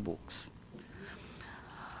of the books.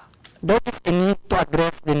 There is a need to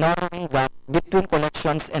address the narrowing gap between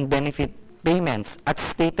collections and benefit payments as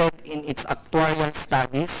stated in its actuarial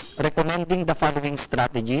studies recommending the following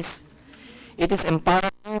strategies. It is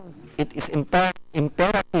imperative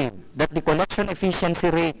that the collection efficiency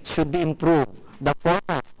rate should be improved, the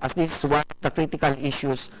foremost as this is one of the critical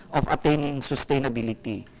issues of attaining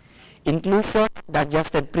sustainability. Inclusion of the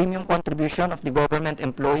adjusted premium contribution of the government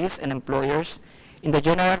employees and employers in the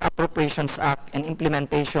General Appropriations Act and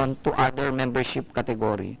implementation to other membership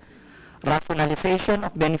category. Rationalization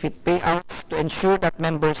of benefit payouts to ensure that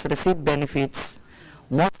members receive benefits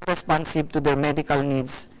most responsive to their medical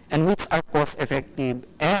needs and which are cost-effective,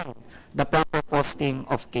 and the proper costing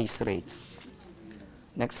of case rates.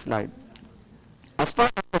 Next slide. As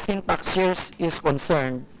far as the syntax shares is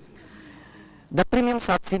concerned, the premium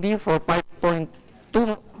subsidy for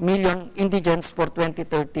 5.2 million indigents for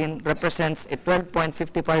 2013 represents a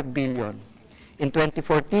 12.55 billion. In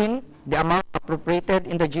 2014, the amount appropriated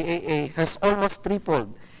in the GAA has almost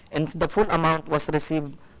tripled, and the full amount was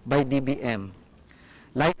received by DBM.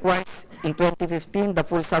 Likewise, in 2015, the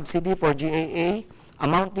full subsidy for GAA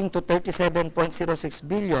amounting to 37.06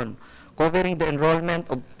 billion, covering the enrollment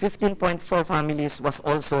of 15.4 families, was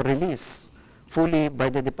also released fully by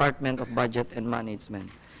the Department of Budget and Management.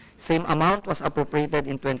 Same amount was appropriated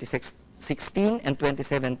in 2016 and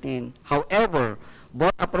 2017. However,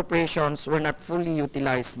 both appropriations were not fully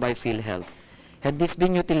utilized by PhilHealth. Had this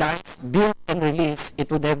been utilized, billed and released,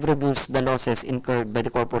 it would have reduced the losses incurred by the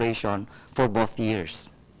corporation for both years.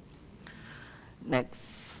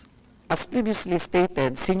 Next, as previously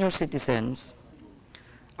stated, senior citizens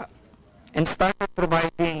and started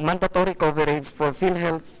providing mandatory coverage for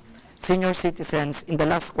PhilHealth senior citizens in the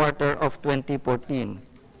last quarter of 2014.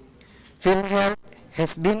 PhilHealth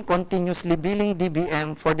has been continuously billing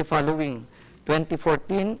DBM for the following: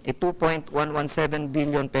 2014, a 2.117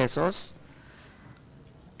 billion pesos.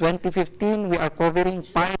 2015, we are covering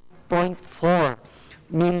 5.4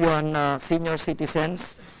 million senior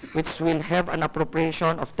citizens, which will have an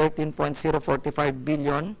appropriation of 13.045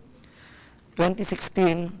 billion.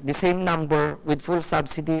 2016, the same number with full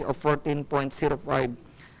subsidy of 14.05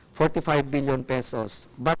 45 billion pesos,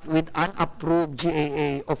 but with unapproved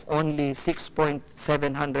GAA of only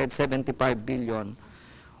 6.775 billion.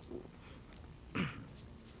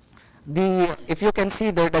 If you can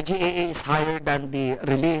see there, the GAA is higher than the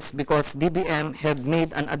release because DBM have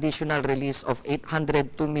made an additional release of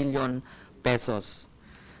 802 million pesos.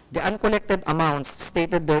 The uncollected amounts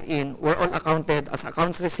stated therein were all accounted as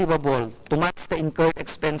accounts receivable to match the incurred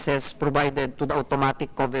expenses provided to the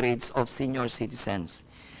automatic coverage of senior citizens.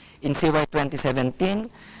 In CY 2017,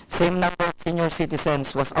 same number of senior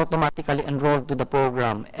citizens was automatically enrolled to the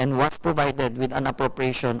program and was provided with an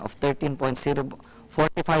appropriation of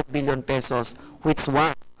 13.045 billion pesos, which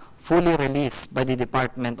was fully released by the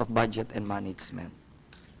Department of Budget and Management.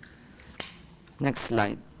 Next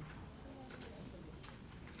slide.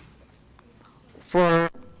 For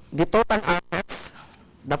the total assets,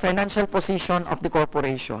 the financial position of the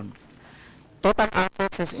corporation. Total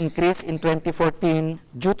assets has increased in 2014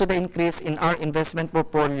 due to the increase in our investment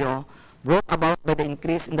portfolio brought about by the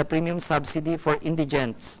increase in the premium subsidy for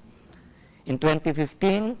indigents. In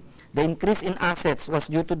 2015, the increase in assets was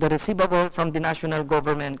due to the receivable from the national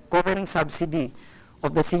government covering subsidy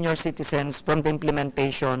of the senior citizens from the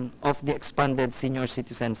implementation of the expanded Senior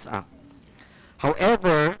Citizens Act.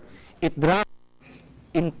 However, it dropped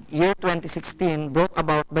in year 2016 brought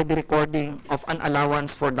about by the recording of an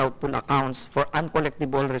allowance for doubtful accounts for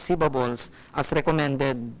uncollectible receivables as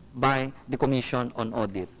recommended by the Commission on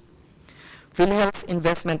Audit. PhilHealth's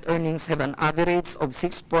investment earnings have an average of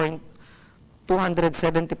 6.275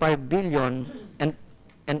 billion and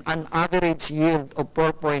an average yield of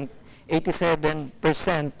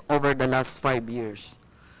 4.87% over the last 5 years.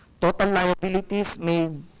 Total liabilities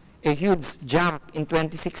made a huge jump in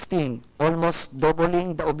 2016, almost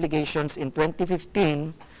doubling the obligations in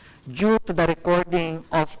 2015 due to the recording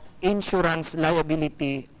of insurance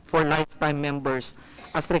liability for lifetime members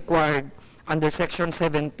as required under Section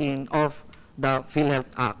 17 of the PhilHealth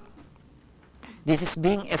Act. This is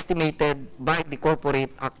being estimated by the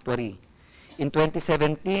corporate actuary. In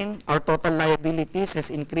 2017, our total liabilities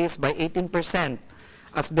has increased by 18%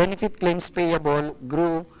 as benefit claims payable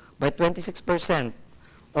grew by 26%,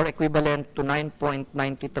 or equivalent to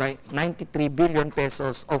 9.93 billion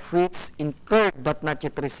pesos, of which incurred but not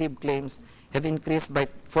yet received claims have increased by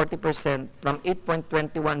 40% from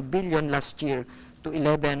 8.21 billion last year to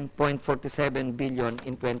 11.47 billion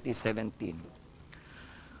in 2017.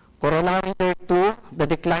 Corollary thereto, the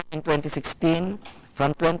decline in 2016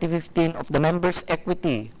 from 2015 of the members'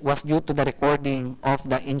 equity was due to the recording of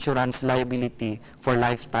the insurance liability for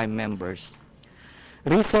lifetime members.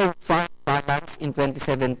 Reserve fund balance in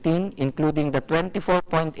 2017, including the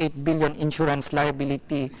 24.8 billion insurance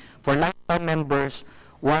liability for lifetime members,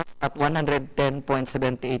 was at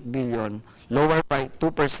 110.78 billion, lower by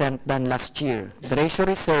 2% than last year. The ratio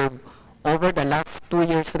reserve over the last 2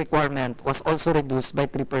 years requirement was also reduced by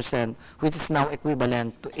 3%, which is now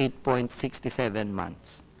equivalent to 8.67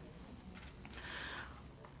 months.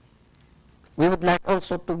 We would like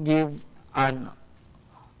also to give an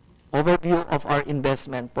overview of our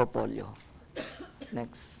investment portfolio.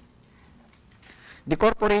 Next. The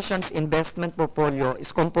corporation's investment portfolio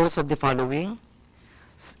is composed of the following: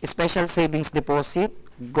 special savings deposit,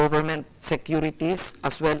 government securities,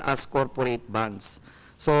 as well as corporate bonds.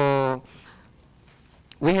 So,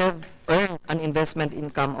 we have earned an investment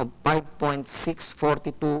income of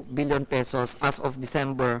 5.642 billion pesos as of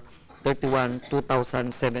December 31,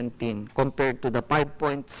 2017, compared to the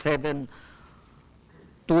 5.723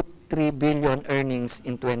 billion earnings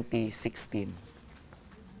in 2016.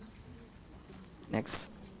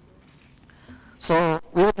 Next. So,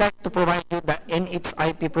 we would like to provide you the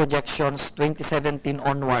NHIP projections 2017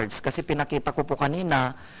 onwards kasi pinakita ko po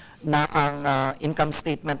kanina na ang income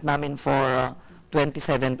statement namin for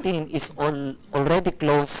 2017 is already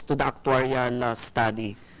close to the actuarial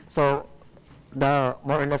study. So, more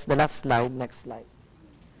or less the last slide, next slide.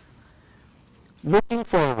 Looking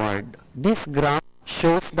forward, this graph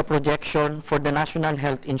shows the projection for the National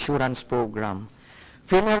Health Insurance Program.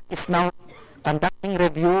 PhilHealth is now conducting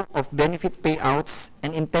review of benefit payouts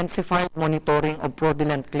and intensified monitoring of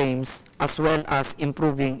fraudulent claims, as well as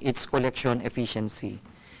improving its collection efficiency.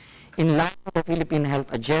 In line with the Philippine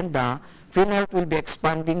Health Agenda, PhilHealth will be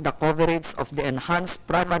expanding the coverage of the enhanced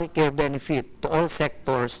primary care benefit to all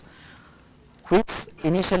sectors, which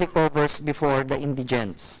initially covers before the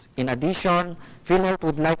indigents. In addition, PhilHealth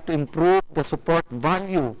would like to improve the support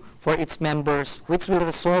value for its members, which will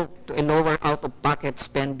result to a lower out-of-pocket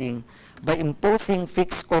spending by imposing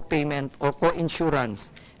fixed co-payment or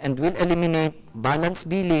co-insurance, and will eliminate balance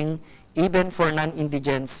billing even for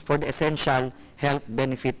non-indigents for the essential health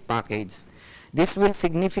benefit package. This will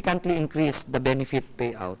significantly increase the benefit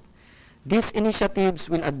payout. These initiatives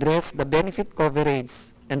will address the benefit coverage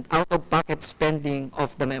and out-of-pocket spending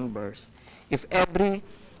of the members. If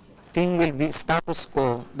everything will be status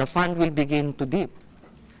quo, the fund will begin to dip,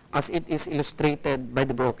 as it is illustrated by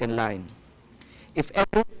the broken line.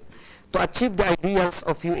 To achieve the ideals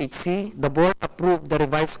of UHC, the board approved the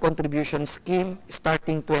revised contribution scheme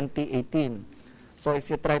starting 2018. So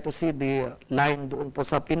if you try to see the line doon po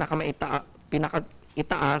sa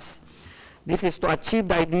pinakaitaas, this is to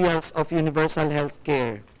achieve the ideals of universal health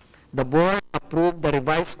care. The board approved the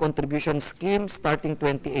revised contribution scheme starting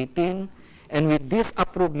 2018, and with these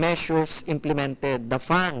approved measures implemented, the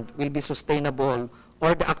fund will be sustainable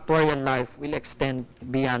or the actuarial life will extend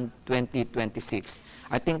beyond 2026.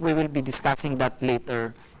 I think we will be discussing that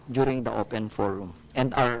later during the open forum.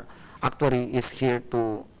 And our actuary is here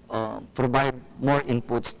to provide more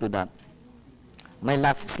inputs to that. My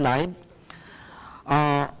last slide.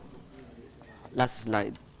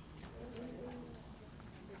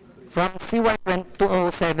 From CY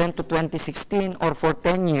 2007 to 2016, or for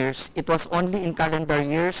 10 years, it was only in calendar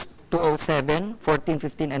years 2007, 14,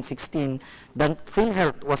 15, and 16 that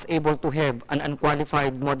PhilHealth was able to have an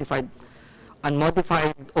unmodified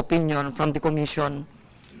opinion from the Commission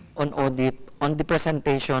on Audit on the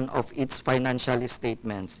presentation of its financial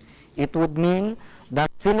statements. It would mean that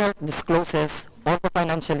PhilHealth discloses all the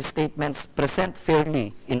financial statements present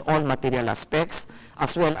fairly in all material aspects,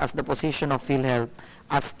 as well as the position of PhilHealth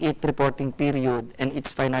as its reporting period and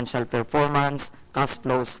its financial performance, cash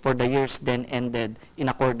flows for the years then ended in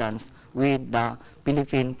accordance with the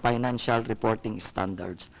Philippine Financial Reporting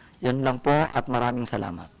Standards. Yan lang po at maraming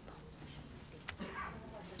salamat.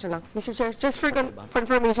 Mr. Chair, just for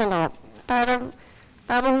confirmation lang, parang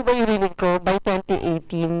tama ho ba yung rinig ko, by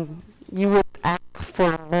 2018, you would ask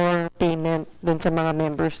for more payment dun sa mga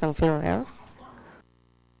members ng PhilHealth?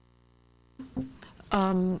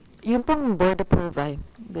 Yung pong board approved,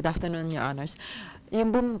 good afternoon, Your Honors.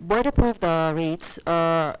 Yung pong board approved rates,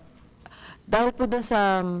 dahil po dun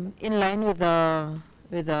sa, in line with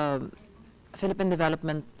the Philippine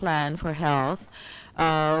Development Plan for Health,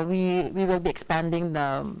 we will be expanding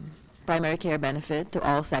the primary care benefit to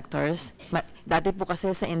all sectors. Dati po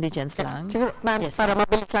kasi sa indigents lang. Siguro, ma'am, yes, para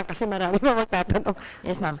mabilis lang kasi marami na magtatanong.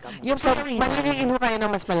 Yes, ma'am. Yung So, reason, manliliin ho kayo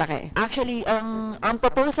ng mas malaki? actually, ang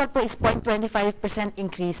proposal po is 0.25%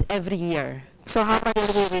 increase every year. So, how much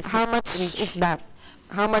is that?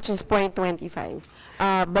 How much is 0.25?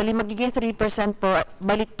 Bali magiging 3% po,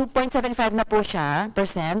 bali 2.75 na po siya,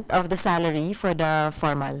 percent of the salary for the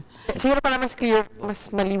formal. Siguro para mas clear, mas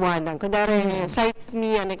maliwanag. Kunwari, cite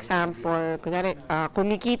me an example. Kunwari,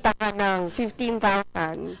 kumikita ka ng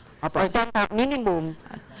 15,000 or 10,000 minimum.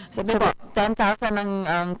 Sabi po, 10,000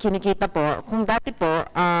 ang kinikita po. Kung dati po,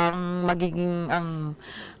 ang magiging,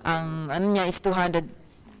 ang ano niya is 250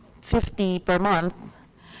 per month,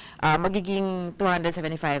 magiging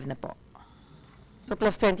 275 na po. So,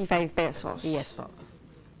 plus 25 pesos. Yes po.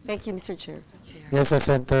 Thank you, Mr. Chair. Yes,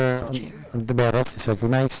 Senator Ontiveros is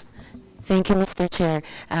recognized. Thank you, Mr. Chair.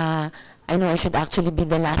 I know I should actually be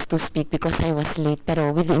the last to speak because I was late,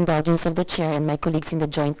 pero with the indulgence of the Chair and my colleagues in the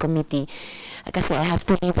Joint Committee, kasi I have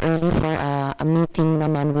to leave early for a meeting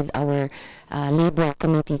naman with our Labor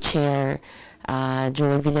Committee Chair,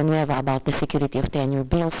 Joel Villanueva, about the security of tenure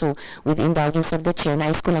bill. So, with the indulgence of the Chair,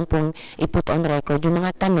 nais ko lang pong i-put on record yung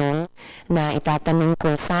mga tanong na itatanong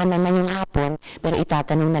ko sana ngayong hapon, pero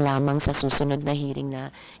itatanong na lamang sa susunod na hearing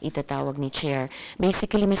na itatawag ni Chair.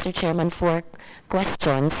 Basically, Mr. Chairman, 4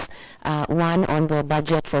 questions. One on the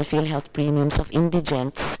budget for PhilHealth premiums of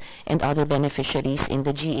indigents and other beneficiaries in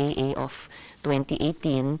the GAA of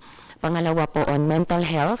 2018. Pangalawa po on mental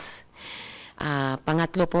health.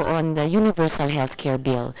 Pangatlo po on the Universal Healthcare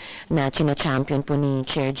Bill na china-champion po ni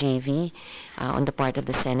Chair JV on the part of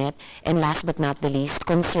the Senate. And last but not the least,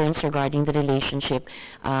 concerns regarding the relationship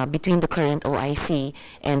between the current OIC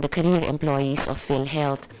and the career employees of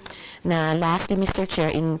PhilHealth. Na lastly, Mr.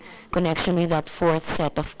 Chair, in connection with that 4th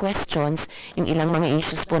set of questions, yung ilang mga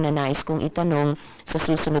issues po na nais kong itanong sa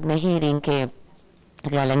susunod na hearing kay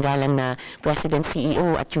galang-galang na President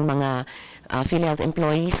CEO at yung mga PhilHealth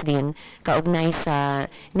employees din, kaugnay sa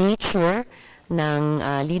nature ng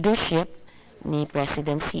leadership ni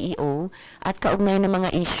President CEO at kaugnay ng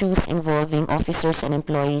mga issues involving officers and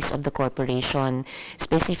employees of the corporation.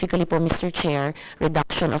 Specifically po, Mr. Chair,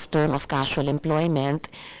 reduction of term of casual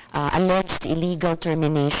employment, alleged illegal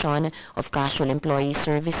termination of casual employee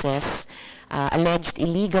services, alleged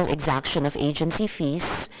illegal exaction of agency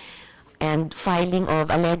fees, and filing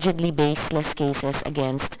of allegedly baseless cases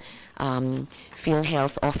against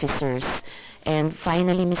PhilHealth officers. And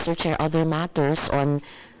finally, Mr. Chair, other matters on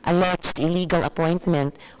alleged illegal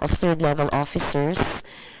appointment of third-level officers,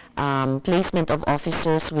 placement of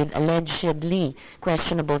officers with allegedly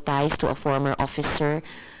questionable ties to a former officer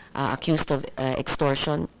accused of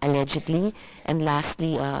extortion, allegedly. And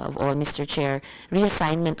lastly, of all, Mr. Chair,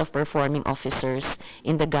 reassignment of performing officers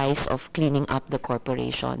in the guise of cleaning up the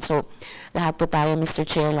corporation. So, lahat po tayo, Mr.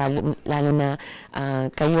 Chair, lalo na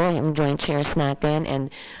kayo, yung joint chairs natin,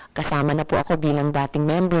 and kasama na po ako bilang dating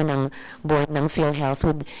member ng board ng PhilHealth,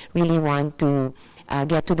 would really want to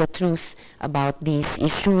get to the truth about these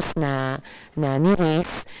issues na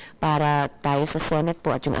ni-raise para tayo sa Senate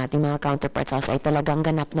po at yung ating mga counterparts ay talagang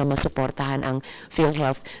ganap na masuportahan ang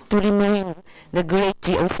PhilHealth to remain the great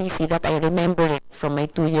GOCC that I remember it from my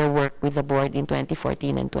 2-year work with the board in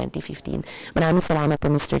 2014 and 2015. Maraming salamat po,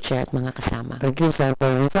 Mr. Chair at mga kasama. Thank you,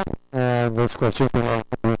 Senator Rita. Those questions will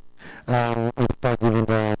also be given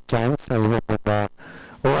the chance. I hope that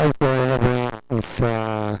OIC is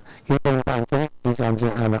able to answer. Please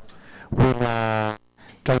answer, will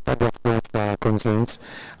try to address those concerns.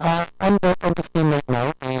 On the screen right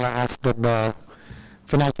now, I ask that the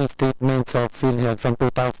financial statements of PhilHealth from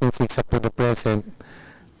 2006 up to the present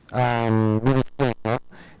be displayed. No?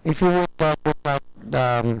 If you would look at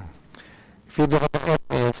if you look at the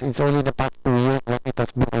FS, it's only the past 2 years that it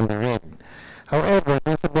has been on the red. However,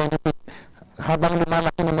 there's a benefit. Habang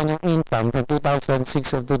lumalaki naman yung income from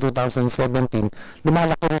 2006 up to 2017,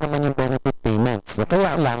 lumalaki rin naman yung benefit payments. So,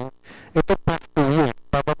 kaya lang, ito past 2 years,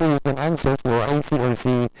 probably you can answer to IC or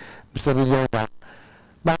si Mr. Villarda,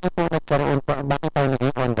 bakit po nagkaroon pa, bakit tayo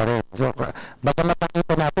naging on the red? So, baka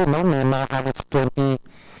mapakita natin, no, may mga halos 20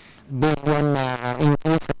 billion na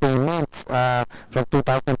increase sa payments from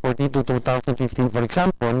 2014 to 2015, for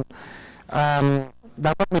example.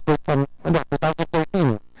 Dapat may from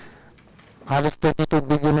 2013, halos 22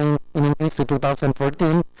 billion na in-increase to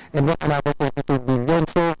 2014 and then another 22 billion.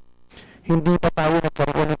 So, hindi pa tayo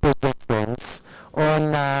nagkaroon ng projections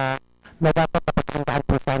on na dapat napaghandaan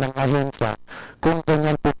po sana ng ahensya kung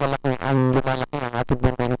ganyan po palaki ang lumalaki ang ating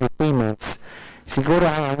benefit payments. Siguro,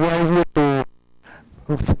 we are here to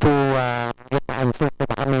get the answer kung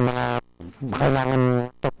baka may mga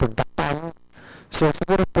kailangan pagdaktan. So,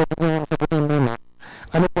 siguro po yung sagutin muna,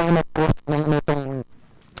 ano po ang nag-post ng itong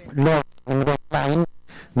law ng red line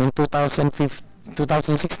ng 2016,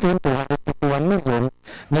 251 million,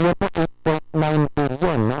 ngayon po 8.9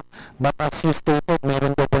 billion, no? But as you stated,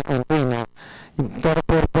 meron double entry na, pero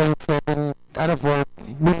 4.7,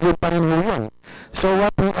 4 billion pa rin yun. So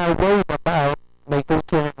what we are worried about, my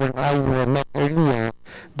co-chair and I met earlier,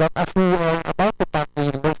 that as we are about to pass the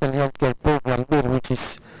Universal Healthcare Program bill, which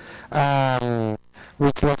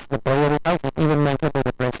was the prioritized and even mentioned by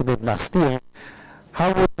the President last year, how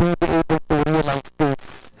would we be able to realize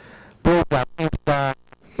this program if the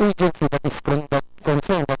agency that is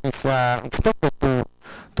concerned, that is expected to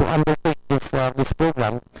undertake this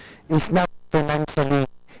program, is not financially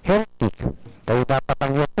healthy? Kaya dapat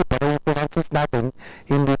ang healthy, pero yung finances natin,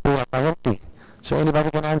 hindi po healthy. So anybody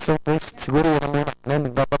can answer first? Siguro yun ang muna. Then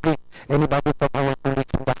probably anybody from our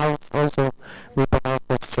colleagues in the House also may have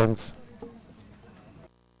questions.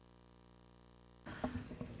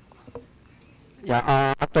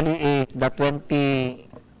 Yeah, actually, the 2016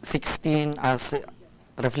 as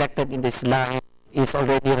reflected in this slide is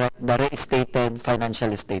already the restated financial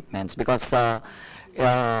statements because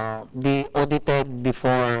the audited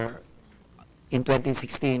before in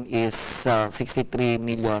 2016 is 63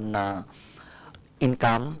 million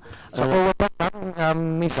income. So,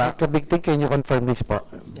 Ms. Kabigtig, can you confirm this po?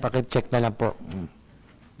 Paki-check na lang po.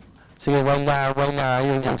 Sige, while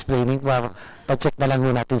yung explaining, pa-check na lang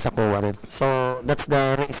natin sa COA rin. So, that's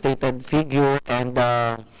the restated figure and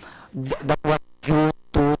that was due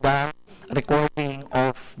to the recording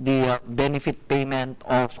of the benefit payment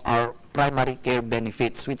of our primary care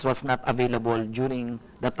benefits, which was not available during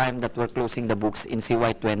the time that we're closing the books in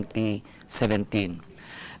CY 2017.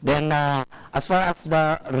 Then, as far as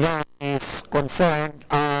the rate is concerned,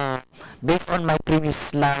 based on my previous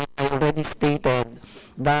slide, I already stated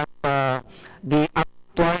that the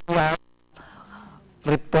actuarial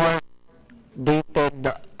report dated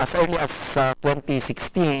as early as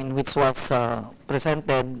 2016, which was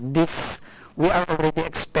presented, we are already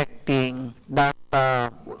expecting that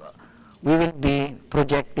we will be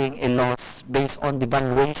projecting a loss based on the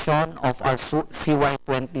valuation of our CY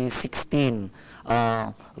 2016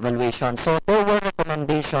 valuation. So there were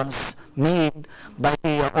recommendations made by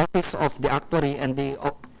the Office of the Actuary, and the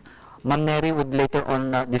Ma'am Neri would later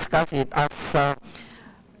on discuss it. As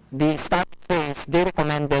the staff phase, they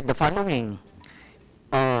recommended the following: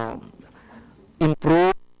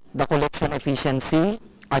 improve the collection efficiency,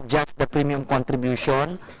 adjust the premium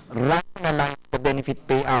contribution, rationalize the benefit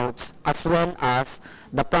payouts, as well as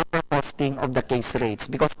the proper posting of the case rates.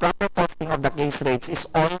 Because proper posting of the case rates is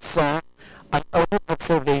also an audit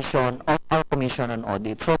observation of our Commission on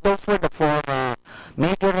Audit. So those were the four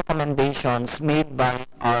major recommendations made by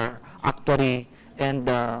our actuary, and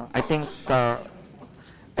I think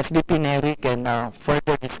SBP Neri can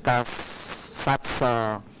further discuss such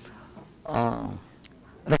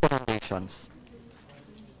recommendations.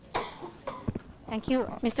 Thank you,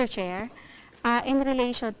 Mr. Chair. In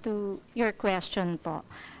relation to your question po,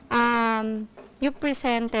 you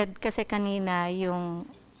presented kasi kanina yung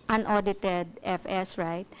unaudited FS,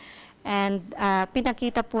 right? And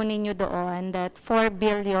pinakita po ninyo doon that 4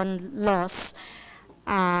 billion loss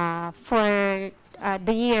for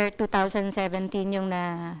the year 2017 yung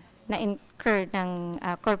na-incur ng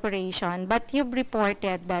corporation. But you've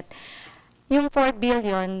reported that yung 4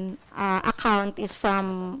 billion account is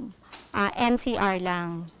from NCR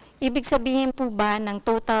lang. Ibig sabihin po ba ng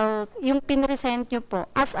total, yung pinresent nyo po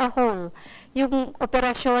as a whole, yung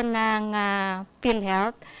operasyon ng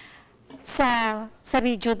PhilHealth, sa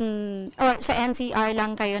region or sa NCR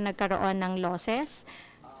lang kayo nagkaroon ng losses?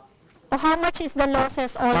 O how much is the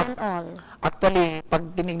losses all in all? Actually, pag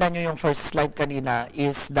tinignan nyo yung first slide kanina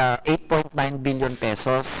is the 8.9 billion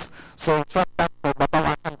pesos. So from that po,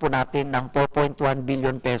 babawasan po natin ng 4.1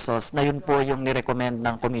 billion pesos na yun po yung nirecommend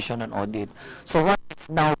ng Commission on Audit. So what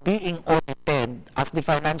is now being audited as the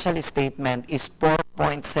financial statement is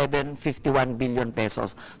 4.751 billion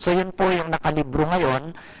pesos. So yun po yung nakalibro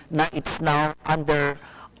ngayon na it's now under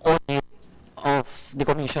audit of the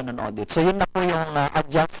Commission on Audit. So yun na po yung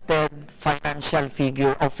adjusted financial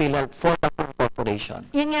figure of PhilHealth for the full corporation.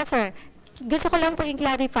 Yun nga, sir. Gusto ko lang po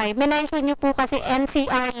i-clarify. Mention nyo po kasi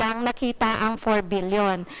NCR lang nakita ang 4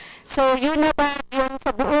 billion. So yun na ba yung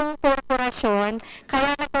sa buong korporasyon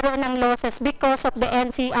kaya nagkaroon ng losses because of the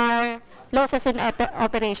NCR losses in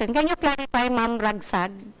operation? Can you clarify, Ma'am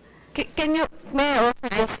Ragsag? May I also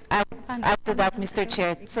just add to that, Mr.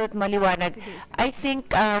 Chair, so that maliwanag. I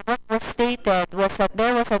think what was stated was that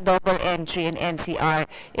there was a double entry in NCR.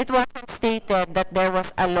 It wasn't stated that there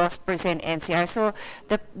was a loss per se in NCR. So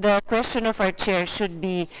the question of our chair should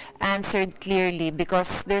be answered clearly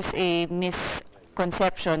because there's a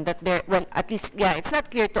misconception that there, well, at least, yeah, it's not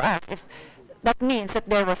clear to us if that means that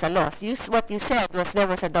there was a loss. What you said was there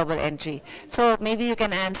was a double entry. So maybe you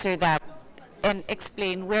can answer that and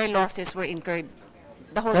explain where losses were incurred.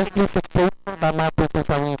 The whole Let me explain tama po ito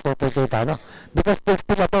sa mga certificate, ano? Because there's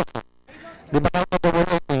still a loss. Di ba kaya double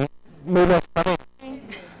entry, may loss pa rin.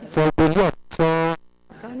 4 billion. So,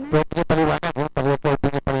 pwede niyo paliwanag, pag 4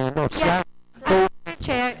 billion pa rin yung loss. Yeah. Mr.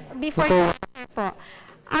 Chair, before you answer po,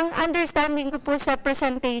 ang understanding ko po sa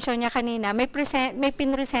presentation niya kanina, may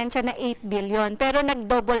pinresent siya na 8 billion, pero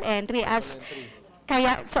nag-double entry as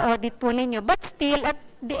kaya sa audit po ninyo. But still, at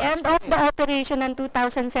the end of the operation ng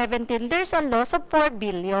 2017, there's a loss of 4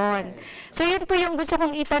 billion. So yun po yung gusto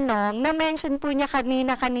kong itanong, na-mention po niya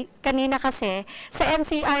kanina kasi, sa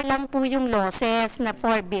NCR lang po yung losses na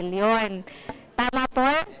 4 billion. Tama po?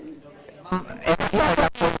 NCR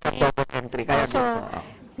lang po yung double entry. Kaya So,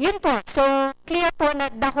 yun po. So, clear po na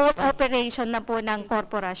the whole operation na po ng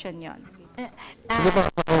korporasyon yun. Sige po,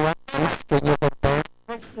 please, can you compare?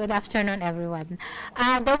 Good afternoon, everyone.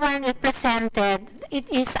 The one you presented, it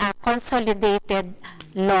is a consolidated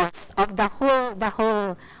loss of the whole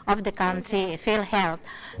of the country, PhilHealth.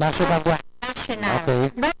 National one. National.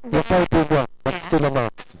 Okay. But Yung 4 billion, but yeah. still a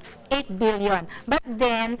loss. 8 billion. But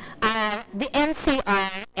then, the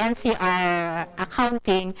NCR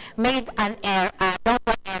accounting made an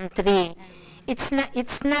double entry. It's not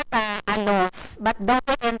a loss, but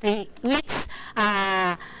double entry, which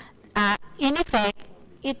in effect,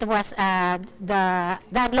 it was the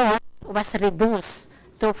loss was reduced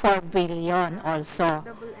to 4 billion also.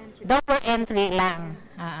 Double entry lang.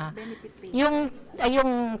 Yung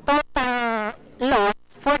total loss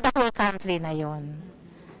for the whole country na yon.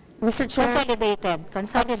 Mr. Chair,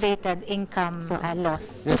 Consolidated income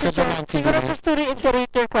loss. Yes, Mr. Chair, siguro just to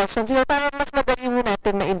reiterate your question, siguro para mas madali mo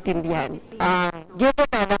natin maintindihan. Given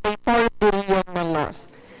na may 4 billion na loss,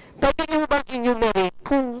 pwede niyo bang enumerate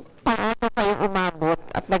kung paano kayo umabot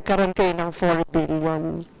at nagkaroon kayo ng 4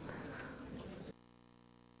 billion?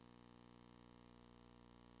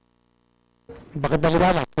 Bakit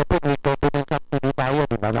naliwanag? Siyempre, may government subsidy tayo,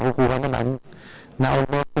 di ba? Nakukuha naman na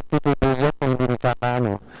almost 52 billion kung hindi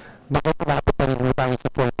nagkakaano. Bakit umabot pa rin tayo sa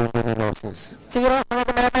 4 billion in losses? Siguro, mga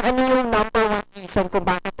naman, ano yung number one reason kung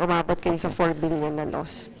bakit umabot kayo sa 4 billion na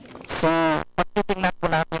loss? So, pag titingnan po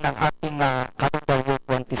natin ang ating calendar year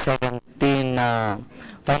 2017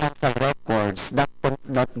 financial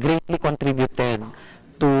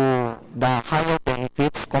the higher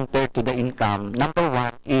benefits compared to the income. Number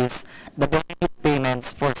one is the benefit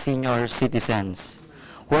payments for senior citizens,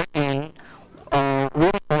 wherein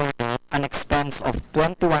we recorded an expense of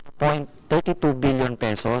 21.32 billion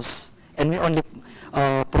pesos, and we only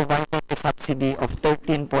provided a subsidy of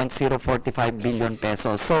 13.045 billion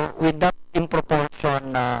pesos. So with that in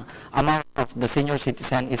proportion amount of the senior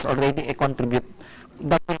citizen is already a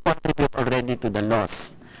that will contribute already to the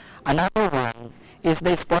loss. Another one is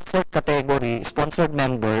the sponsored category, sponsored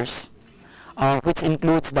members, which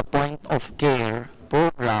includes the point of care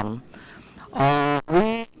program.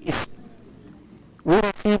 We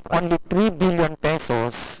received only 3 billion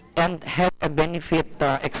pesos and have a benefit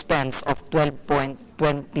expense of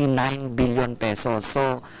 12.29 billion pesos.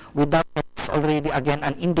 So with that, it's already again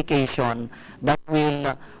an indication that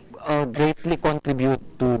will greatly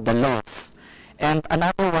contribute to the loss. And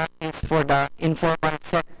another one is for the informal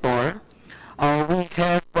sector. We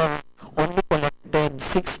have only collected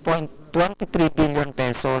 6.23 billion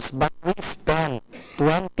pesos, but we spent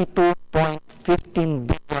 22.15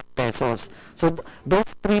 billion pesos. So those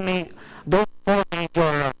four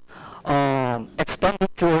major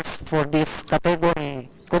expenditures for this category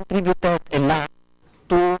contributed a lot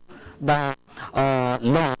to the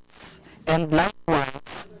loss. And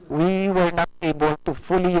likewise, we were not able to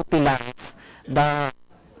fully utilize the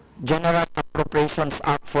General Appropriations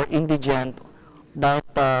Act for Indigent, that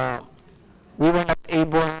we were not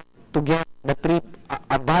able to get a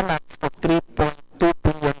balance of 3.2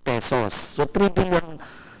 billion pesos. So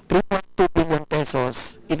 3.2 billion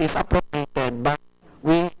pesos, it is appropriated, but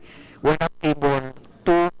we were not able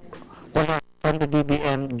to collect from the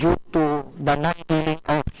DBM due to the non-billing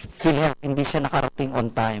of PhilHealth. Hindi siya nakarating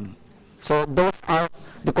on time. So those are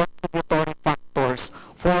the contributory factors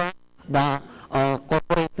for the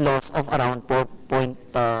corporate loss of around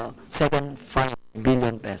 4.75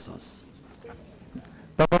 billion pesos.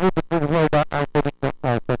 Mr.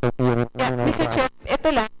 Chair,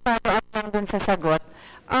 ito lang, para lang dun sa sagot.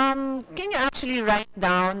 Can you actually write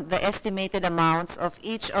down the estimated amounts of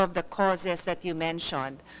each of the causes that you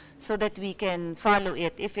mentioned so that we can follow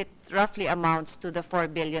it if it roughly amounts to the 4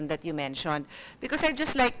 billion that you mentioned? Because I'd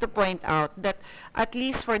just like to point out that at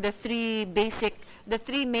least for the three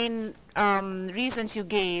main reasons you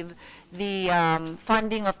gave, the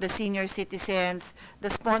funding of the senior citizens,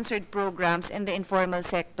 the sponsored programs, and the informal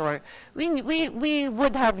sector, we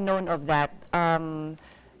would have known of that.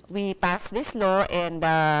 We passed this law, and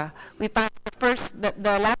we passed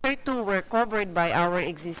the latter two were covered by our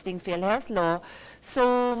existing PhilHealth law.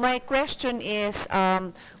 So my question is,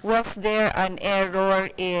 was there an error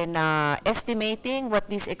in estimating what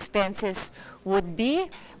these expenses would be?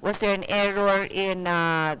 Was there an error in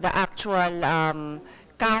the actual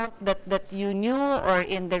count that you knew, or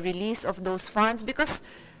in the release of those funds? Because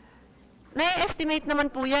na-estimate naman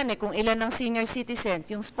po yan kung ilan ng senior citizens,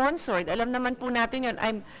 yung sponsored, alam naman po natin yun.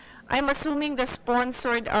 I'm assuming the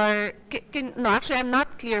sponsored are, no, actually I'm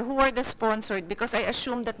not clear who are the sponsored, because I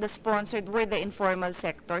assume that the sponsored were the informal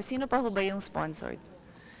sector. Sino pa ho ba yung sponsored?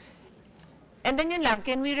 And then yun lang,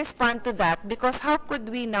 can we respond to that? Because how could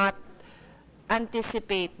we not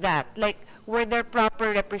anticipate that? Like, were there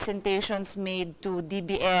proper representations made to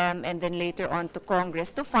DBM and then later on to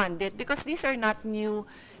Congress to fund it? Because these are not new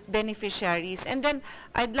beneficiaries. And then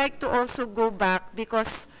I'd like to also go back,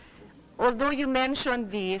 because although you mentioned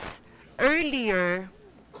this earlier,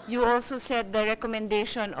 you also said the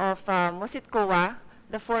recommendation of, was it COA?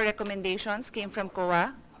 The 4 recommendations came from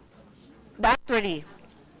COA? The actuary.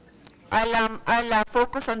 I'll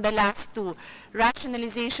focus on the last 2,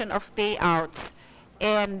 rationalization of payouts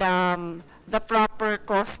and the proper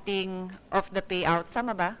costing of the payouts.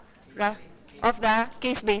 Tama ba? Of the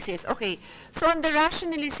case basis. Okay. So on the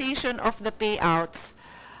rationalization of the payouts,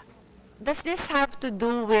 does this have to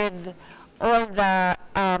do with all the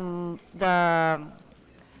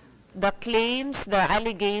claims, the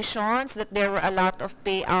allegations that there were a lot of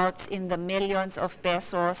payouts in the millions of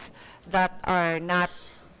pesos that are not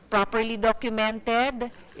properly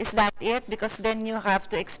documented? Is that it? Because then you have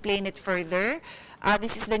to explain it further.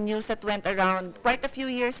 This is the news that went around quite a few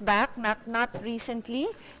years back, not recently.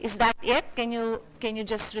 Is that it? Can you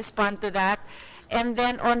just respond to that? And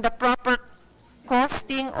then on the proper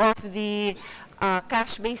costing of the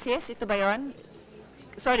cash basis, ito ba yun?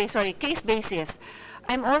 Sorry, case basis.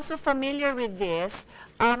 I'm also familiar with this.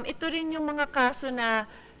 Ito rin yung mga kaso na,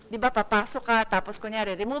 di ba, papasok ka, tapos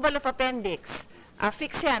kunyari, removal of appendix,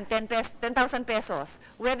 fix yan, 10,000 pesos,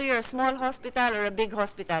 whether you're a small hospital or a big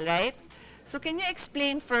hospital, right? So can you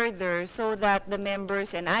explain further so that the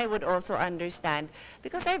members and I would also understand?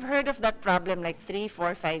 Because I've heard of that problem like 3,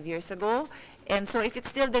 4, 5 years ago, And so if it's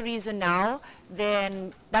still the reason now,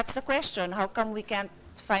 then that's the question. How come we can't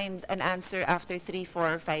find an answer after 3,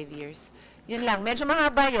 4, or 5 years? Yun lang. Medyo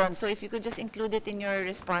mahaba yun. So if you could just include it in your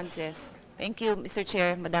responses. Thank you, Mr.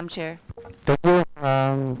 Chair, Madam Chair. Thank you,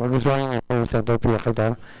 Senator Pia,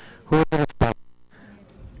 who will respond?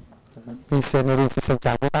 Is Senator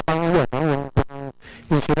Santiago, tama mo yun, no? Yung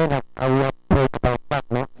issue na we have heard about that,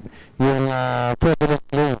 no? Yung fraudulent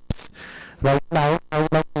claims. Right now, I would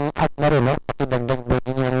like to add na rin, no? Pakidagdag ba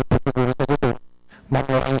din yung siguro sa dito,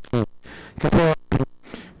 Manuel IC. Kasi,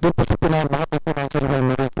 doon po sa mga financial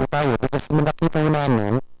memory po tayo, because nakita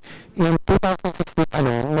namin, in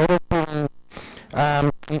 2016, meron pong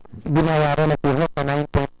binayaran na PhilHealth na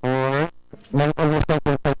 9.4, almost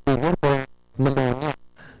 9.5 billion for pneumonia,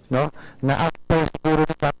 no? Na after siguro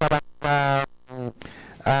nito parang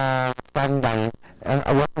standby,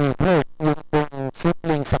 what we heard, yung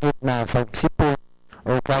simpleng sakit na sa sipon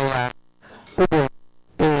o kaya ubo,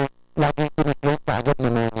 lagi kiniklate pa agad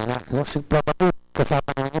pneumonia na. No? So, probably,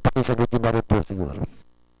 kasama nyo pakisagutin na rin po siguro.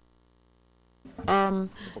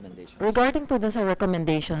 Regarding po dun sa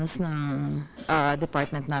recommendations ng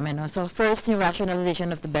department namin, no? So first, yung rationalization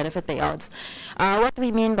of the benefit payouts. What we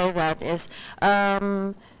mean by that is,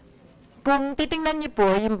 kung titingnan niyo po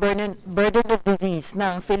yung burden of disease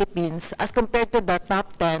ng Philippines as compared to the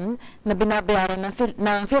top 10 na binabayaran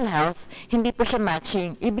ng PhilHealth, hindi po siya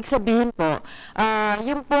matching. Ibig sabihin po,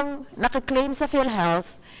 yung pong nakaklaim sa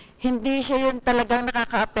PhilHealth, hindi siya yung talagang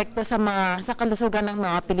nakakaapekto sa kalusugan ng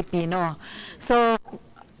mga Pilipino. So,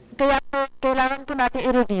 kaya po, kailangan po natin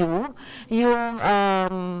i-review yung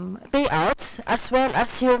payouts as well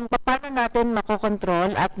as yung paano natin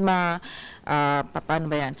makokontrol at paano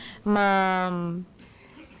ba yan?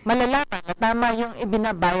 Malalaman na tama yung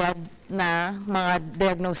ibinabayad na mga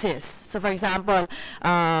diagnosis. So, for example,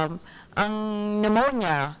 ang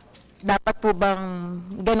pneumonia, dapat po bang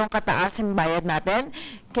ganong kataas yung bayad natin?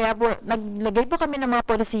 Kaya po, naglagay po kami ng mga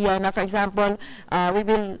polisiya na, for example, we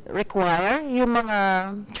will require yung mga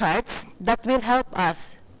charts that will help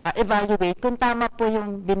us evaluate kung tama po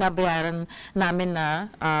yung binabayaran namin na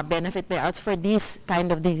benefit payouts for these kind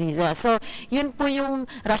of diseases. So, yun po yung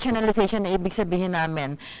rationalization na ibig sabihin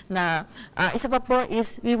namin na isa pa po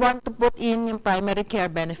is we want to put in yung primary care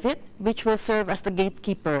benefit which will serve as the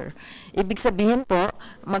gatekeeper. Ibig sabihin po,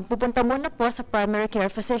 magpupunta muna po sa primary care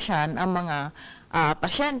physician ang mga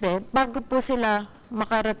pasyente bago po sila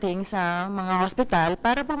makarating sa mga hospital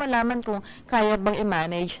para po malaman kung kaya bang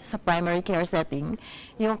i-manage sa primary care setting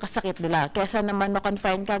yung kasakit nila. Kesa naman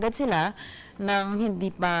ma-confine kagad sila nang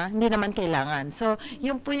hindi naman kailangan. So,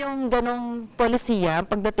 yun po yung ganong polisiya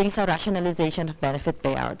pagdating sa rationalization of benefit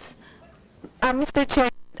payouts. Mr.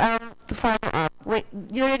 Chair, to follow up,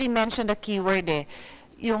 you already mentioned a keyword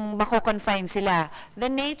yung mako-confine sila. The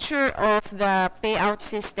nature of the payout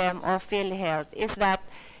system of PhilHealth is that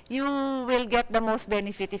you will get the most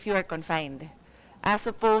benefit if you are confined, as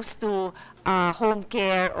opposed to home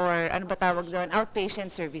care or ano ba tawag doon,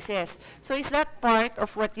 outpatient services. So is that part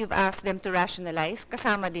of what you've asked them to rationalize?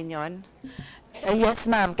 Kasama din yon? Yes,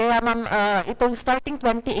 ma'am. Kaya, ma'am, itong starting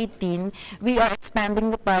 2018, we are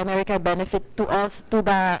expanding the primary care benefit to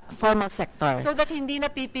the formal sector. So that hindi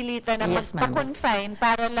na pipilitan na Yes, ma'am. magpa-confine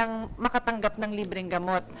para lang makatanggap ng libreng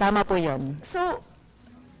gamot. Tama po yun. So,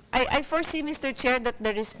 I foresee, Mr. Chair, that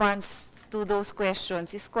the response to those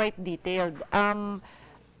questions is quite detailed.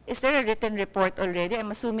 Is there a written report already?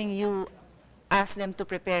 I'm assuming you asked them to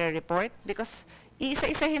prepare a report because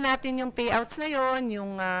iisa-isahin natin yung payouts na yon,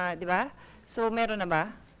 yung, di ba? So, meron na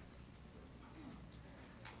ba?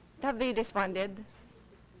 Have they responded?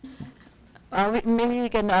 Maybe we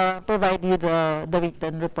can provide you the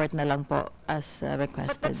written report na lang po as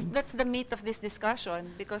requested. But that's the meat of this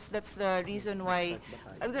discussion because that's the reason why.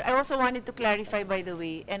 I also wanted to clarify, by the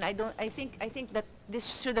way, and I think that this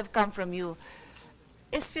should have come from you.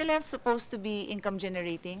 Is PhilHealth supposed to be income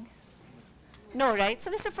generating? No, right?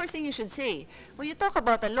 So that's the first thing you should say. When you talk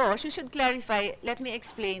about the law, you should clarify, let me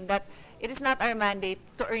explain that it is not our mandate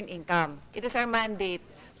to earn income. It is our mandate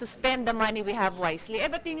to spend the money we have wisely.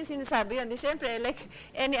 Ba't yun yung sinasabi yun? Di syempre, like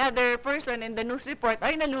any other person in the news report,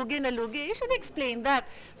 ay, nalugi. You should explain that.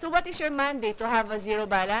 So what is your mandate? To have a zero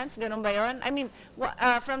balance? Ganun ba yun? I mean,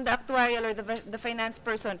 from the actuarial or the finance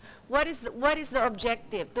person, what is the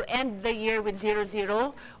objective? To end the year with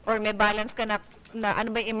 0-0? Or may balance ka na na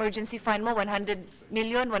ano ba yung emergency fund mo, 100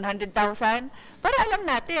 million, 100,000? Para alam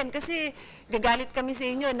natin, kasi gagalit kami sa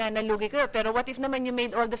inyo na nalugi kayo. Pero what if naman you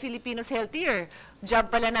made all the Filipinos healthier?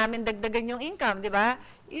 Job pala namin dagdagan yung income, di ba?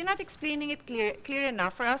 You're not explaining it clear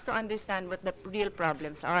enough for us to understand what the real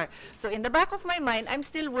problems are. So in the back of my mind, I'm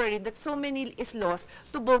still worried that so many is lost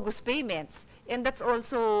to bogus payments. And that's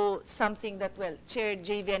also something that, well, Chair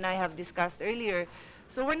JV and I have discussed earlier.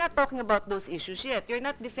 So we're not talking about those issues yet. You're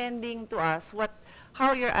not defending to us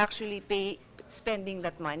how you're actually spending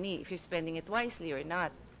that money, if you're spending it wisely or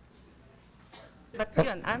not. But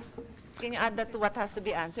yun, can you add that to what has to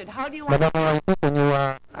be answered? How do you want Madam Whitey, can you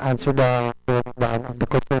answer the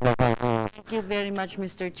question of Thank you very much,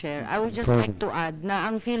 Mr. Chair. I would just like to add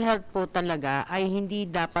na ang PhilHealth po talaga ay hindi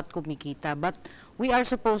dapat kumikita. But we are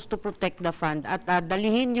supposed to protect the fund at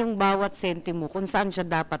dalihin yung bawat sentimo kung saan siya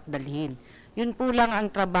dapat dalhin. Yun po lang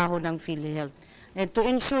ang trabaho ng PhilHealth. And to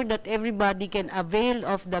ensure that everybody can avail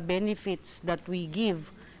of the benefits that we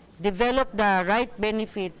give, develop the right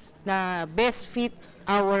benefits na best fit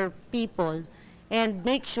our people, and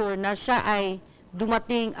make sure na siya ay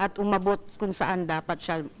dumating at umabot kung saan dapat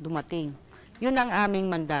siya dumating. Yun ang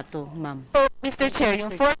aming mandato, ma'am. So, Mr. Chair,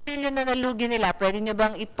 yung 4 billion na nalugi nila, pwede nyo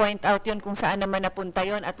bang i-point out yun kung saan naman napunta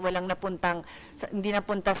yun at walang hindi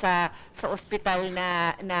napunta sa ospital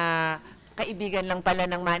na kaibigan lang pala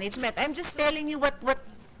ng management? I'm just telling you what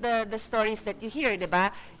the stories that you hear, di ba?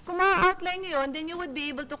 Kung ma-outline nyo yun, then you would be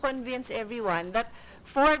able to convince everyone that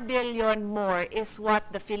 4 billion more is what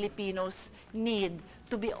the Filipinos need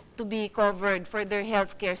to be covered for their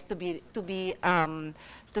health cares to be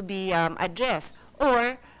addressed.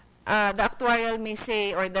 Or the actuarial may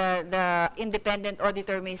say, or the independent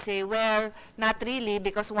auditor may say, well, not really,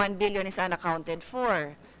 because 1 billion is unaccounted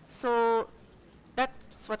for. So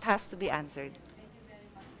that's what has to be answered.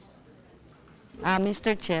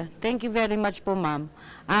 Mr. Chair, thank you very much po, ma'am.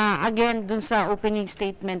 Again, dun sa opening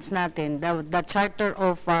statements natin, the charter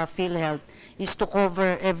of PhilHealth is to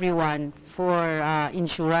cover everyone for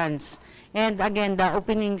insurance. And again, the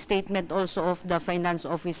opening statement also of the finance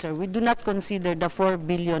officer, we do not consider the 4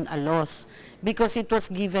 billion a loss because it was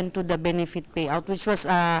given to the benefit payout, which was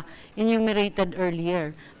enumerated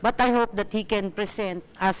earlier. But I hope that he can present,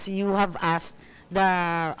 as you have asked,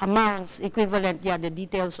 the amounts equivalent, the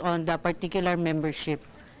details on the particular membership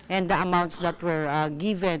and the amounts that were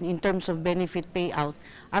given in terms of benefit payout,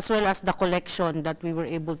 as well as the collection that we were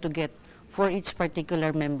able to get for each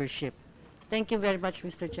particular membership. Thank you very much,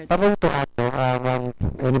 Mr. Chair. Parang to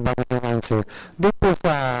anybody can answer. Doon po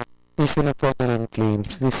sa issue ng fraudulent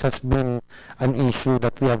claims, this has been an issue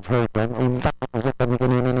that we have heard. In fact, kami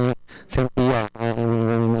kanina ni Cynthia,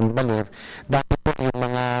 in Baler, dati po yung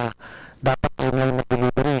mga dapat ay ngayon na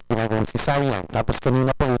delivery, ginagawa si Sayang. Tapos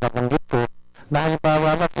kanina po, inabanggit ko, na ang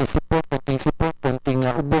bawalat, konting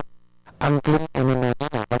ubo, ang claim anymore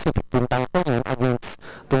na, kasi 15,000 yun against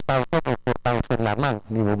 2,000 o 4,000 lamang,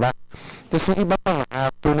 di ba ba? Tapos yung iba pa,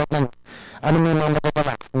 tulad ng, ano may mga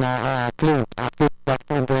nagagawa na claim, active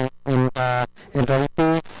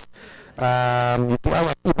enteritis, UTI,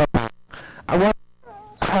 at iba pa.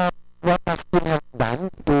 What has been done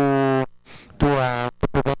to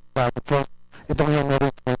prevent from itong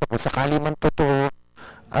hemorrhage na ito? Kung sakali man totoo,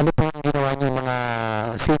 ano po yung ginawa niyo mga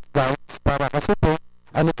safeguards para kasi po,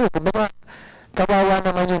 ano to, kumbaga, kawawa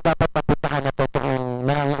naman yung dapat papuntahan na totoong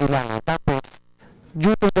nangangailangan. Tapos,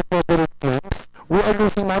 due to the fraudulent claims, we are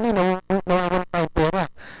losing money, nawawalan tayong pera.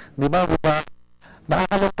 Di ba?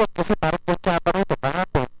 Nakakalungkot kasi parang kontrata rito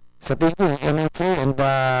kahapon. Sa tingin, NHA and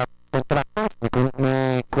the contractors,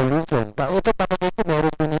 may collusion. Ito talaga ito,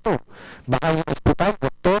 meron din ito. Baka yung hospital,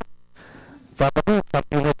 doktor, probably,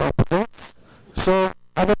 subpoena officers. So,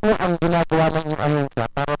 ano po ang ginagawa ng yung ahensya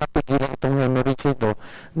para mapigilan itong hemorrhage ito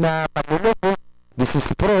na panluloko, this is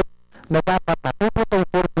fraud, na dapat napupunta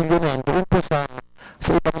yung 4 billion yan doon po sa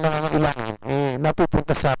ibang nangangailangan,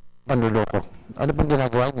 napupunta sa panluloko. Ano pong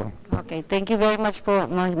ginagawa nyo? Okay, thank you very much po,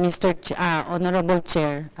 Mr. Honorable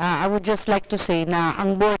Chair. I would just like to say na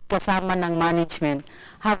ang board kasama ng management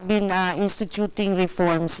have been instituting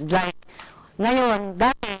reforms like ngayon,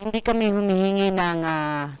 dati hindi kami humihingi ng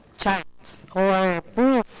charts or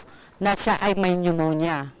proof na siya ay may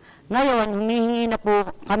pneumonia. Ngayon, humihingi na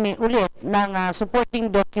po kami ulit ng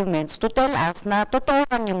supporting documents to tell us na totoo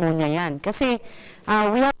ang pneumonia yan. Kasi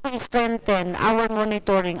we have to strengthen our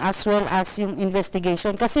monitoring as well as yung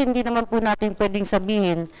investigation. Kasi hindi naman po natin pwedeng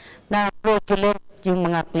sabihin na fraudulent yung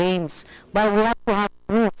mga claims. But we have to have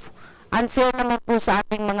proof. Unfair naman po sa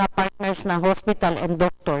ating mga partners na hospital and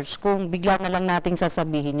doctors kung bigla na lang nating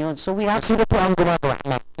sasabihin yun. So we have Sino po ang gumagawa?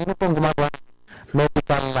 Sino po ang gumagawa?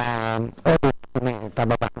 Medical audit,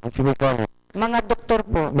 tama ba? Sino po Mga doktor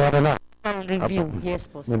po. Meron na. Review. Apo. Yes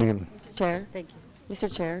po. Binigyan. Chair? Thank you. Mr.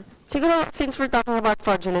 Chair? Siguro, since we're talking about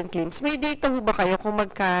fraudulent claims, may data ho ba kayo kung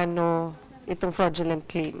magkano itong fraudulent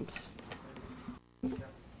claims?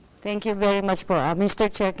 Thank you very much po. Mr.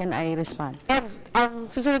 Chair, can I respond? And ang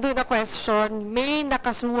susunod na question, may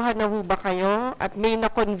nakasuhan na ho ba kayo at may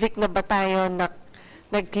na-convict na ba tayo na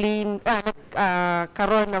nagkaroon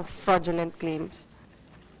ng fraudulent claims?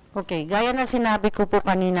 Okay, gaya na sinabi ko po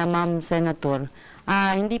kanina, Ma'am Senator,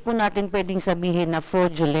 hindi po natin pwedeng sabihin na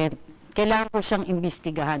fraudulent. Kailangan po siyang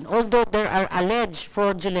imbestigahan. Although there are alleged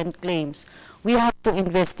fraudulent claims, we have to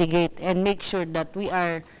investigate and make sure that we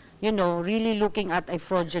are, really looking at a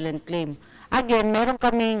fraudulent claim. Again, meron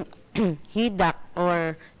kaming HIDAC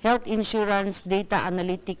or Health Insurance Data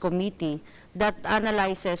Analytic Committee that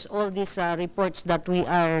analyzes all these reports that we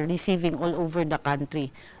are receiving all over the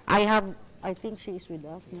country. I think she is with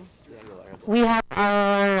us, no? We have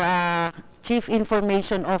our Chief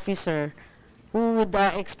Information Officer who would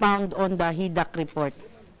expound on the HIDAC report.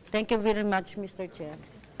 Thank you very much, Mr. Chair.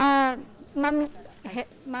 Ma'am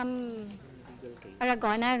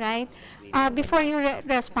Aragona, right? Before you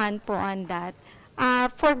respond po on that,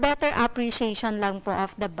 for better appreciation lang po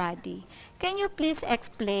of the body, can you please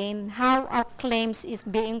explain how a claims is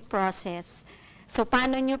being processed? So,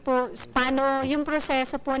 paano yung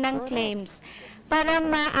proseso po ng claims para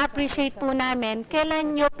ma-appreciate po namin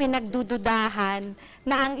kailan nyo pinagdududahan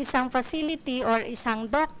na ang isang facility or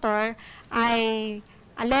isang doctor ay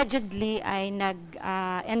allegedly ay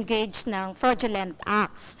nag-engage ng fraudulent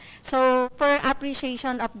acts. So, for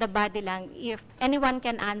appreciation of the body lang, if anyone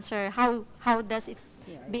can answer, how does it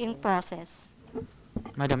being processed?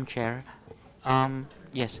 Madam Chair,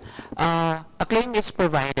 yes. A claim is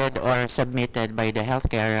provided or submitted by the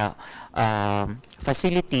healthcare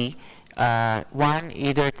facility, one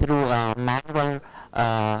either through a manual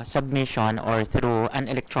submission or through an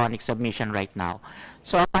electronic submission right now.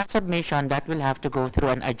 So upon submission, that will have to go through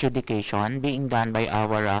an adjudication being done by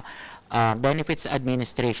our Benefits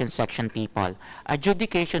Administration Section people.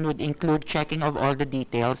 Adjudication would include checking of all the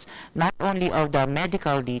details, not only of the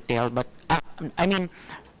medical detail, but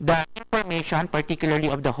the information, particularly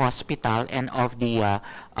of the hospital and of the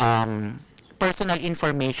personal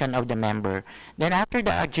information of the member. Then after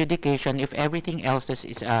the adjudication, if everything else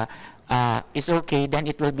is okay, then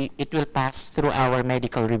it will pass through our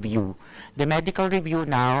medical review. The medical review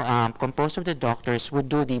now, composed of the doctors, would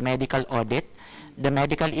do the medical audit, the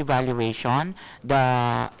medical evaluation,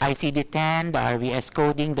 the ICD-10, the RVS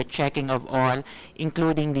coding, the checking of all,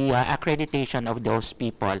 including the accreditation of those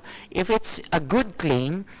people. If it's a good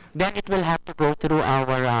claim, then it will have to go through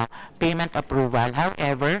our payment approval.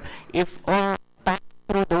 However, if all pass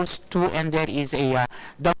through those two and there is a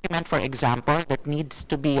document, for example, that needs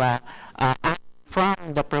to be from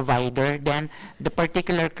the provider, then the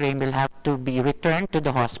particular claim will have to be returned to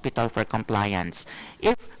the hospital for compliance.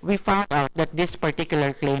 If we found out that this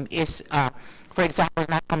particular claim is, for example,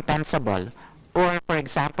 not compensable, or for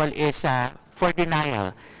example is for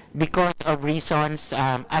denial because of reasons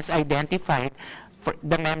as identified,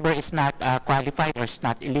 the member is not qualified or is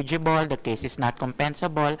not eligible, the case is not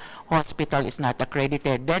compensable, hospital is not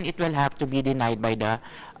accredited, then it will have to be denied by the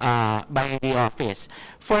office.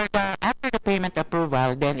 After the payment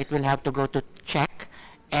approval, then it will have to go to check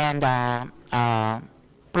and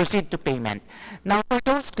proceed to payment. Now, for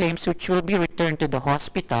those claims which will be returned to the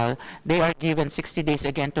hospital, they are given 60 days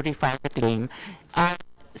again to refile the claim,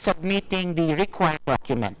 submitting the required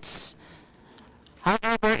documents.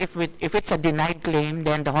 However, if it's a denied claim,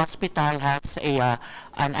 then the hospital has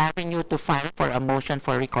an avenue to file for a motion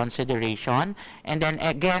for reconsideration. And then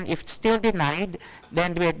again, if it's still denied,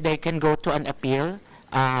 then they can go to an appeal,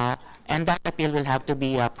 and that appeal will have to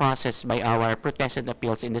be processed by our protested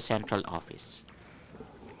appeals in the central office.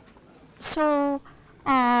 So,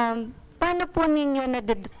 paano po ninyo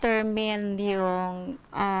na-determine yung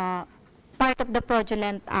part of the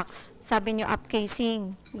fraudulent acts? Sabi nyo,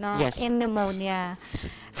 upcasing, no? Yes. In pneumonia.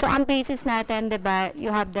 So, ang basis natin, di ba,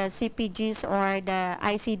 you have the CPGs or the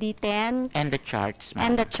ICD-10. And the charts, ma'am.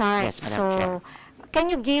 And the charts. Yes, Madam So, Chair. can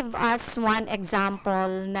you give us one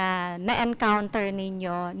example na na-encounter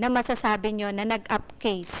ninyo, na masasabi nyo na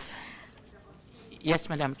nag-upcase? Yes,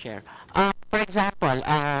 Madam Chair. For example,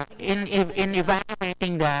 in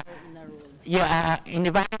evaluating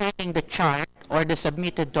the chart or the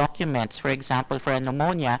submitted documents, for example, for a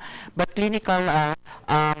pneumonia, but clinical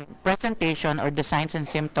presentation or the signs and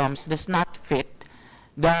symptoms does not fit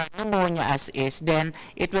the pneumonia as is, then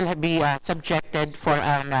it will be subjected for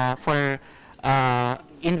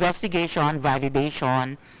investigation,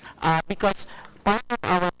 validation, because part of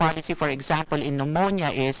our policy, for example, in pneumonia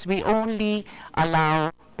is we only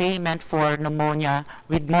allow payment for pneumonia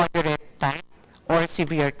with moderate type or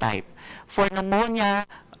severe type. For pneumonia,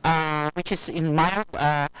 which is in mild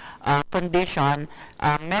condition,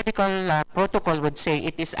 medical protocol would say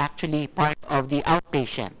it is actually part of the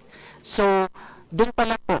outpatient. So, doon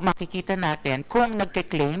pala po makikita natin kung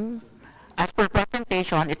nagke-claim, as per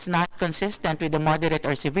presentation, it's not consistent with the moderate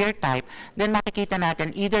or severe type, then makikita natin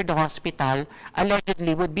either the hospital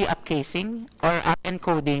allegedly would be upcasing or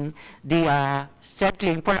up-encoding the said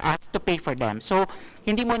claim for us to pay for them. So,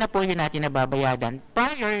 hindi muna po yun natin nababayadan.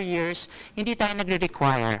 Prior years, hindi tayo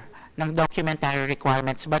nagre-require ng documentary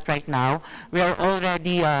requirements, but right now, we are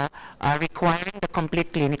already requiring the complete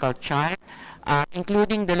clinical chart,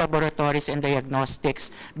 including the laboratories and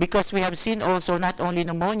diagnostics, because we have seen also not only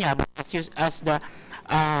pneumonia, but as the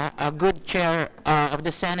a good chair of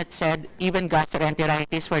the Senate said, even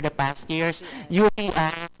gastroenteritis for the past years, UTI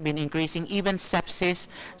has been increasing, even sepsis.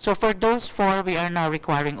 So for those four, we are now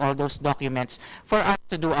requiring all those documents for us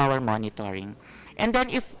to do our monitoring. And then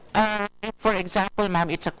if for example, ma'am,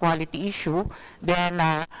 it's a quality issue, then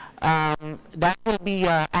that will be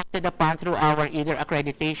acted upon through our either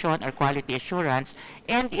accreditation or quality assurance.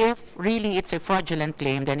 And if really it's a fraudulent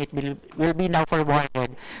claim, then it will be now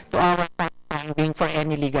forwarded to our finding for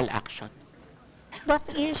any legal action. Doc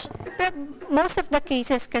Ish, most of the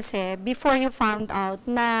cases kasi, before you find out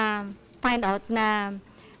na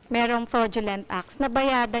merong fraudulent acts,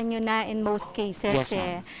 nabayadan nyo na in most cases. Yes,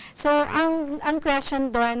 ma'am. So, ang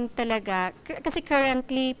question doon talaga, kasi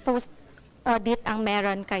currently post-audit ang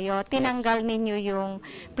meron kayo, tinanggal ninyo yung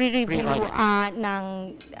pre-review ng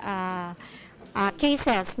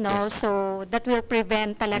cases, no? Yes. So, that will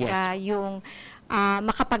prevent talaga yung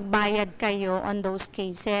makapagbayad kayo on those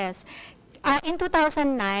cases. In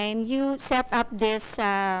 2009, you set up this,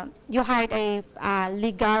 you hired a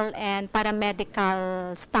legal and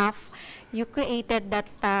paramedical staff. You created that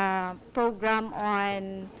program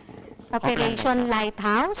on Operation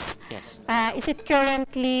Lighthouse. Yes. Is it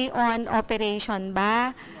currently on operation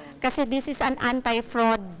ba? Kasi this is an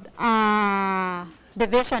anti-fraud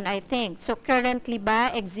division, I think. So currently ba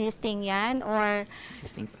existing yan or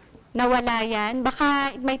nawala yan?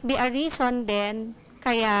 Baka it might be a reason din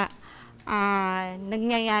kaya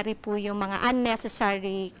nangyayari po yung mga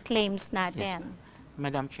unnecessary claims natin. Yes,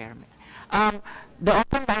 Madam Chairman. The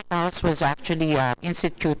Open Lighthouse was actually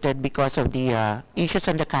instituted because of the issues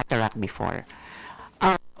on the cataract before.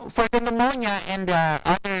 For the pneumonia and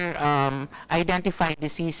other identified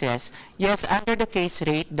diseases, yes, under the case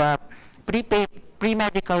rate, the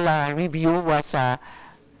pre-medical review was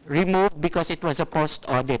removed because it was a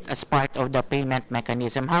post-audit as part of the payment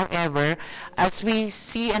mechanism. However, as we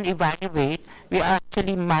see and evaluate, we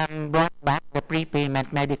actually brought back the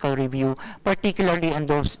prepayment medical review, particularly in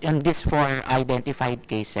these four identified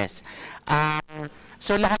cases.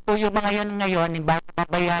 So lahat po yung mga yun ngayon, bago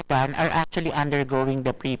mabayadan, are actually undergoing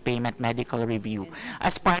the prepayment medical review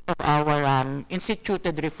as part of our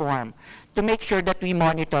instituted reform to make sure that we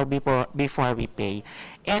monitor before we pay.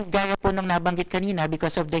 And gaya po nung nabanggit kanina,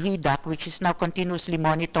 because of the HEDAC, which is now continuously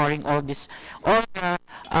monitoring all the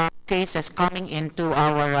cases coming into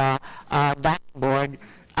our dashboard,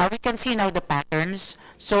 we can see now the patterns.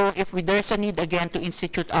 So if there's a need again to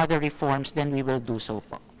institute other reforms, then we will do so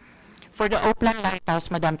po. For the Oakland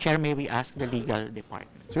Lighthouse, Madam Chair, may we ask the legal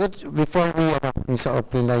department? So before we sa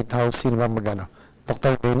Open Lighthouse, sino ba magano?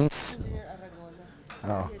 Dr. Dennis?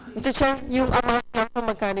 Oo. Mr. Chair, yung amount lang kung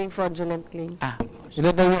magkano yung fraudulent claim.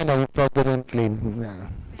 Ilan daw yung fraudulent claim?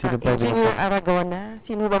 Sino pwede Engineer Aragona,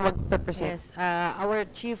 sino ba magpe-present? Yes, our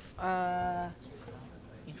Chief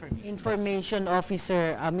Information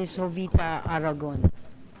Officer, Ms. Jovita Aragon.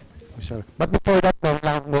 Sure. But before that,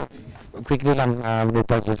 quickly lang, the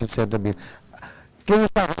Intelligence said the bill. Curious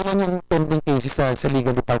pa, ilan yung pending cases sa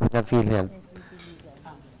legal department ng PhilHealth?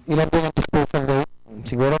 Ilan po yung disposal rate?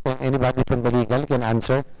 Siguro kung anybody from the legal can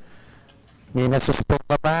answer. May nasuspect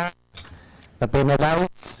pa ba?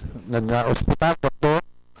 Na-penalize? Nag-hospital? Doktor?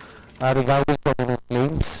 Regarding fraudulent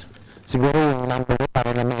claims? Siguro yung number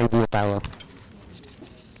para na may idea tayo.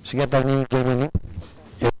 Sige, Atty. Jeremy.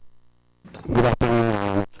 Good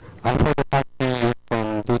afternoon. For the past year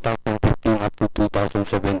from 2015 up to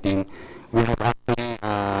 2017, we have actually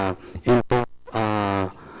imposed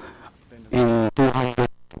in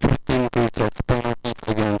 215 cases penalties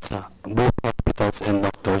against both hospitals and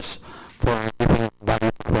doctors for different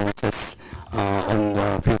various offenses on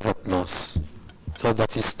the PhilHealth laws. So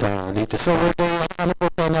that is the latest. So were they, ano po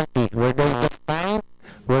penalty? Were they just fined?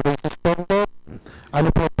 Were they suspended? Ano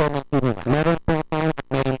po penalty nila? Meron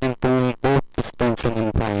din po both suspension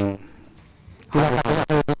and fine.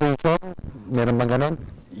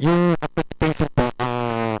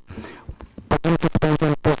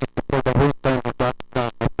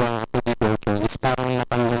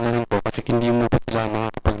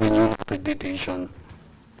 accreditation.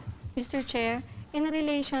 Mr. Chair, in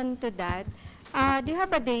relation to that, do you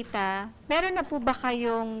have a data? Meron na po ba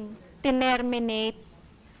kayong tinerminate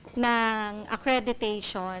ng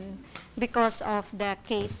accreditation because of the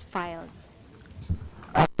case filed?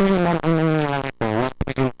 Actually, ma'am, ang nangyayari po, once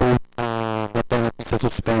we impose the penalty sa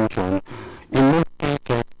suspension, in most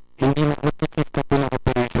cases, hindi na nagkikita po ng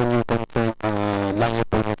operation yung concerned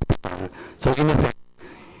liable hospital. So, in effect,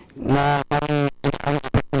 na parang ang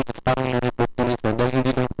effect nito sa parang report na nito dahil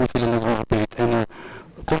hindi lang po sila nag-operate. And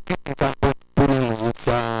complete example po ninyo is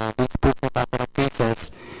these po sa pattern of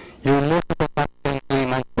cases, yung most of the pattern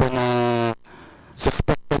claimants po na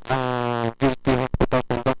suspected guilty hospitals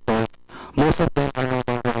and doctors, most of them are no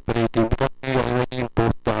longer operating because we already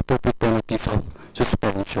imposed the appropriate penalties of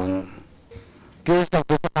suspension. Curious lang,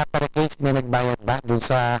 doon sa Qatar case, may nagbayad ba? Doon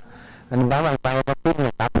sa, ano ba, magbayad ng pin,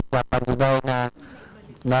 tapos napando daw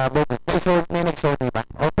na bonus. May nag-sorry ba?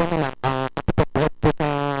 Opo naman, ipapagod po sa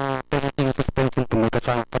penalty ng suspension po, may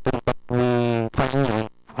kasama katulad ni fine yun,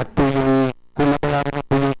 at po yung, kung nabayaran na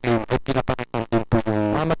po yung claim, ay pinapakitan din po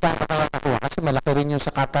yung... Magkakakaya ako, kasi malaki rin yung sa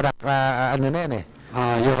Qatar, ano na yan eh.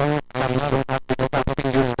 Yung sabi na rin natin,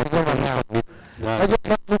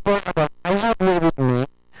 I have here with me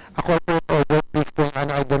a corporate order. Please kung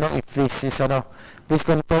I don't know if this is please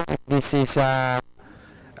confirm if this is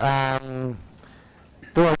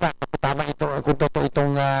tama ito, kung totoo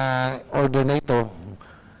itong order na ito.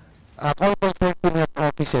 Call for PhilHealth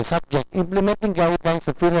offices, subject, implementing guidelines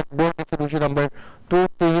of PhilHealth Board Resolution number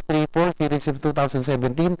 2334 series of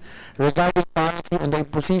 2017 regarding policy on the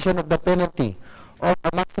imposition of the penalty of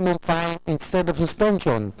a maximum fine instead of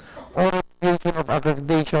suspension or revocation of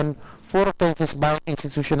accreditation for offenses by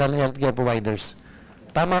institutional healthcare providers.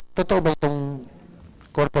 Tama, totoo ba itong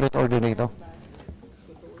corporate order na ito?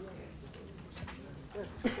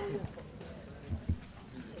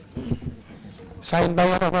 Sign ba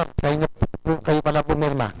yan, ma'am? Sign kayo pala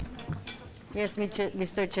pumirma. Yes,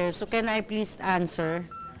 Mr. Chair. So can I please answer?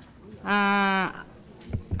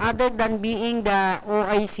 Other than being the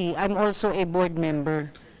OIC, I'm also a board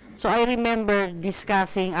member. So I remember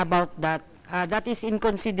discussing about that. That is in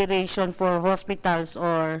consideration for hospitals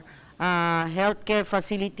or healthcare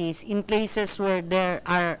facilities in places where there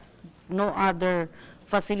are no other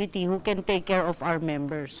facility who can take care of our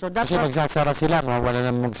members. So that Kasi magsasara sila, wala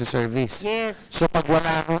na magsa-service. Yes. So pag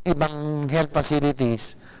wala akong ibang health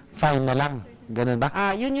facilities, fine na lang. Ganun ba?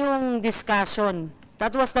 Yun yung discussion.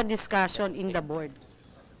 That was the discussion in the board.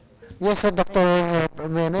 Yes, Dr.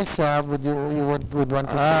 Menes, would want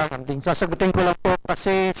to say something? Sasagutin ko lang po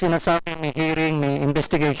kasi sinasabi may hearing, may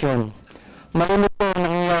investigation. Malimit po ang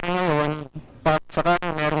nangyayari ngayon, saka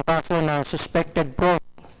mayroong kaso na suspected fraud.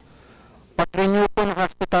 Pag-renew po ng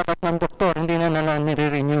hospital at ng doktor, hindi na nalang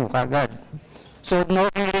nire-renew kagad. So no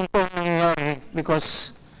hearing po ang nangyayari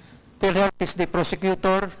because PhilHealth is the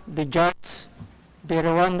prosecutor, the judge, the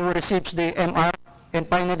one who receives the MR, and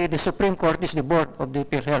finally the Supreme Court is the board of the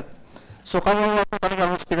PhilHealth. So kaya po talaga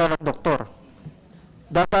ang hospital at doktor.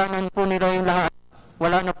 Datanan po nila yung lahat.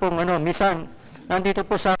 Wala na pong misan. Nandito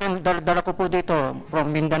po sa akin, dala ko po dito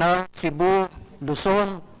from Mindanao, Cebu,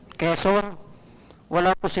 Luzon, Quezon.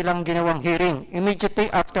 Wala po silang ginawang hearing.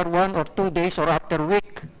 Immediately after 1 or 2 days or after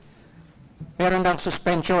week, meron ng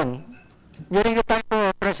suspension. During the time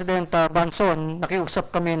po, President Banson,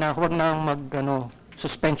 nakiusap kami na huwag na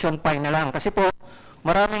suspension fine na lang. Kasi po,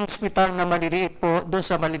 maraming hospital na maliliit po doon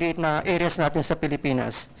sa maliliit na areas natin sa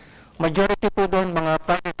Pilipinas. Majority po doon, mga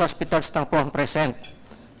private hospitals lang po ang present.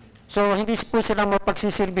 So, hindi po sila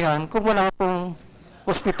mapagsisilbihan kung wala pong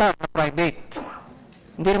hospital na private.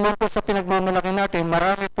 Hindi naman po sa pinagmamalaki natin,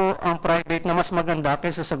 marami po ang private na mas maganda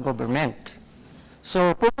kaysa sa government.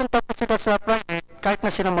 So, pupunta po sila sa private kahit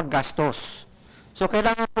na sila maggastos. So,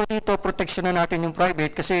 kailangan po dito proteksyonan natin yung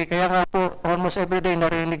private kasi kaya nga po almost everyday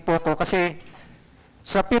narinig po ako kasi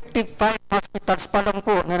sa 55 hospitals pa lang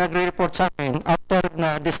po na nagre-report sa akin after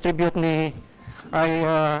na distribute ni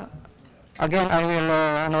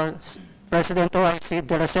President OIC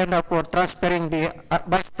de la Sena for transferring the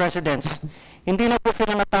vice presidents. Hindi na po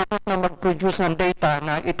sila natakot na mag-produce ng data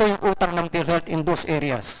na ito yung utang ng PhilHealth in those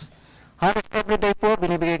areas. Halos everyday po,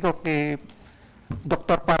 binibigay ko kay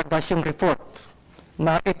Dr. Pargas yung report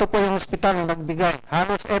na ito po yung hospital na nagbigay.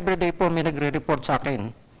 Halos everyday po may nagre-report sa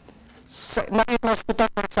akin. Sa maliit na hospital,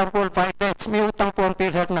 for example, 5 beds, may utang po ang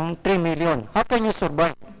PhilHealth ng 3 million. How can you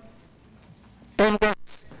survive? 10 beds,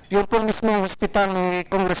 yung po mismo hospital ni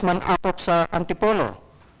Congressman Apop sa Antipolo,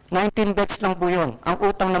 19 beds lang po yun. Ang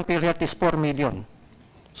utang ng PhilHealth is 4 million.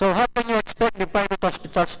 So how can you expect the private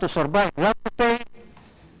hospitals to survive? You have to pay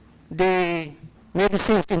the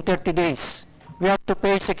medicines in 30 days. We have to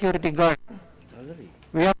pay security guard.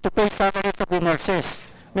 We have to pay salaries of the nurses.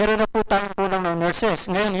 Meron na po tayong kulang ng nurses.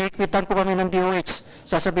 Ngayon, hihigpitan po kami ng DOH.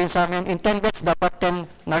 Sasabihin sa amin, in 10 beds, dapat 10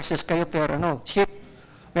 nurses kayo per shift.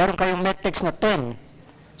 Meron kayong medtechs na 10.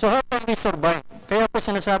 So how can we survive? Kaya po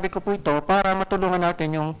sinasabi ko po ito para matulungan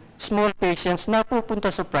natin yung small patients na pupunta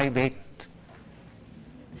sa private.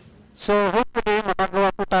 So hopefully, makagawa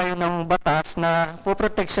po tayo ng batas na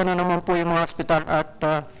poproteksyon na naman po yung mga hospital at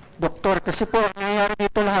doktor. Kasi po, nangyayari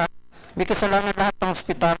dito lahat, may kasalanan lahat ng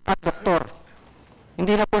hospital at doktor.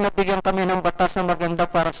 Hindi na po nabigyan kami ng batas na maganda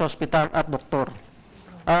para sa hospital at doktor.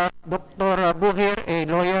 Dr. Buhir, a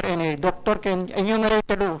lawyer and a doctor, can enumerate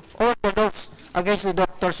all the laws against the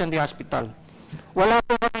doctors in the hospital. Wala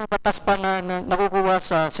po kaming batas pa na nakukuha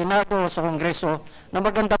sa Senado o sa Kongreso na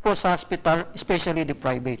maganda po sa hospital, especially the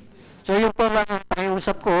private. So yun po lang ang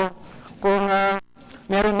pakiusap ko. Kung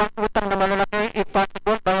meron mang utang na malalaki, if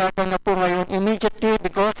possible, bayagan na po ngayon immediately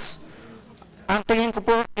because ang tingin ko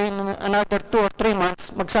po in another 2 or 3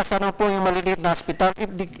 months, magsasara po yung maliliit na hospital if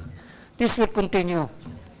this will continue.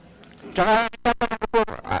 Tsaka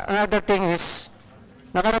another thing is,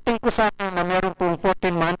 nakarating po sa akin na meron pong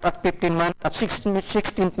 14-month at 15-month at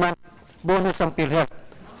 16th month bonus ang PhilHealth.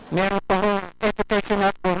 Meron pong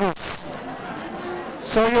educational bonus.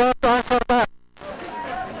 So you have to answer that.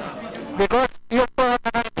 Because you po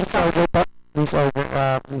nakarating sa akin.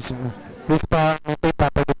 Please may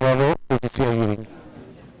proper develop. This is your hearing.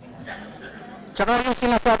 Tsaka yung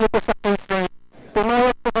sinasabi ko sa case rate,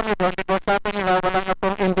 pumayag po kami doon because sabi nila wala na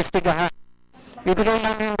pong investigahan. Bibigay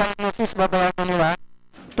namin yung diagnosis, babayagan nila.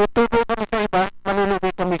 Tutubo kami sa iba,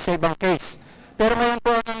 malulugi kami sa ibang case. Pero ngayon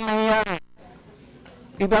po ang nangyayari.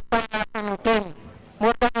 Iba pa natin ng claim.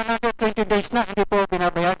 More than 120 days na, hindi po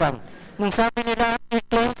binabayagan. Nung sabi nila,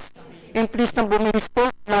 i-claims, in-please ng bumilis po,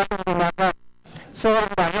 lalong bumagal. So, ang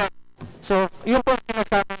bayad. So, yun po ang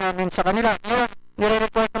sinasabi namin sa kanila. Ngayon,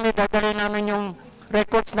 nire-require kami, dadalhin namin yung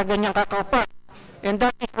records na ganyang kakaupat. And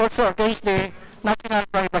that is also against the National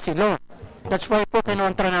Privacy Law. That's why po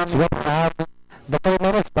kinontra namin. So, Dr.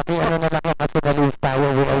 Menes, paki-ano na lang ang nationalist tayo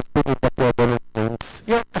with our spirit that prevalent names.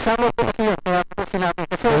 Yun, kasama po kasi yun. Kaya po sinabi.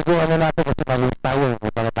 Kasi, ano natin, nationalist tayo.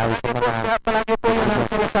 May pala tayo sa mga... Kaya palagi po yun ang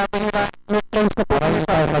sinasabi nila. May claims na po kami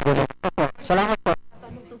tayo. Salamat po.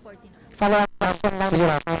 Follow-up question lang.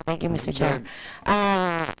 Thank you, Mr. Chair.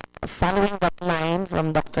 Following that line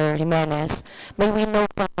from Dr. Jimenez, may we know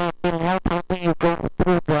from PhilHealth how do you go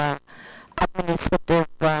through the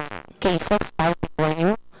administrative cases filed before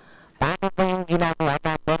you? Paano ba yung ginagawa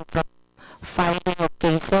natin from filing of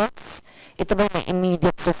cases? Ito ba may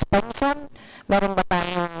immediate suspension? Meron ba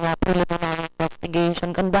tayong preliminary investigation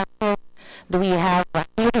conducted? Do we have a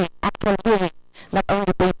hearing, actual hearing, not only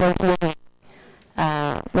paper hearing?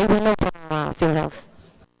 May we know from PhilHealth?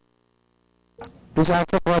 Please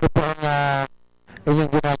answer po ano po ang inyong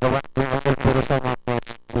ginagawa ng puro sa mga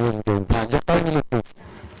just a minute please.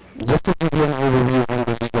 Just to give you an overview on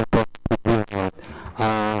the legal process of PhilHealth,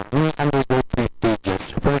 we undergo 3 stages.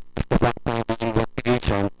 First is the fact-finding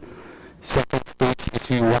investigation. Second stage is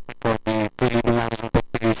we work for the preliminary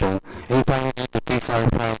investigation. And finally, the case are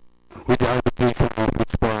filed with the arbitration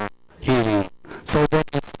office for hearing. So that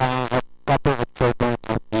is proper observance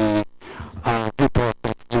of the due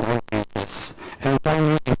process in all cases. And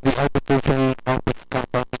finally, if the arbitration office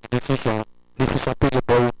comes out with a decision, this is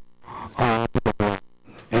appealable to the board.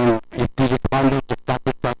 And if the respondent is not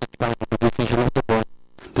satisfied with the decision of the board,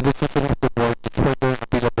 the decision of the board is further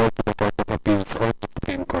appealable to the Court of Appeals or the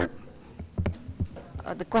Supreme Court.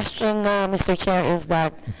 The question, Mr. Chair, is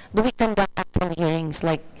that do we conduct actual hearings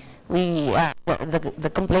like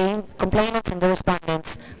the complainants and the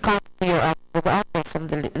respondents come to your office of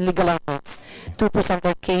the legal office to present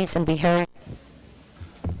their case and be heard?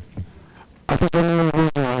 As a general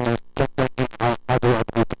rule, Your Honor, just like in other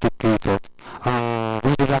administrative cases,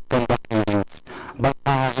 we do not conduct hearings. But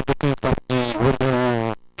in the case of when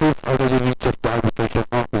the case already reaches the arbitration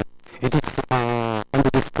office, it is on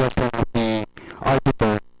the discretion of the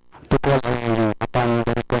arbiter to call a hearing upon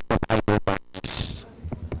the request of either parties.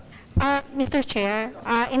 Mr. Chair,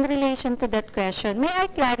 in relation to that question, may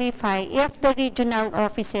I clarify if the regional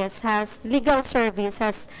offices has legal service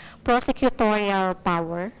has prosecutorial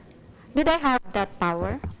power? Did I have that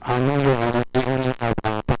power? No, Your Honor, they only have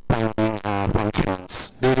fact-finding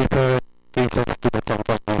functions. They refer cases to the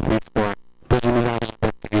central office for preliminary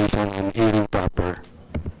investigation and hearing proper.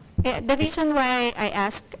 The reason why I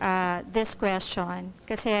ask this question,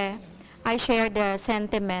 kasi I share the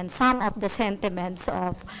sentiments, some of the sentiments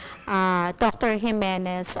of Dr.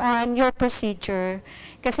 Jimenez on your procedure.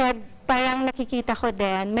 Kasi parang nakikita ko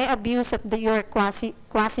din, may abuse of your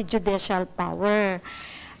quasi-judicial power.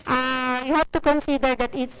 You have to consider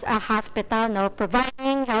that it's a hospital, no,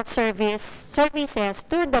 providing health services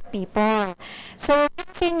to the people. So,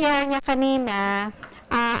 yung senior niya kanina,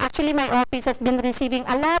 actually my office has been receiving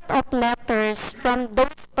a lot of letters from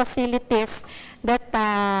those facilities that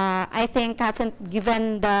I think hasn't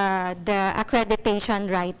given the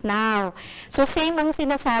accreditation right now. So, same ang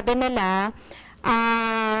sinasabi nila,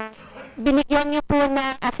 binigyan niyo po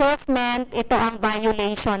ng assessment, ito ang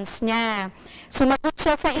violations niya. Sumagot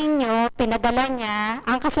siya sa inyo, pinadala niya,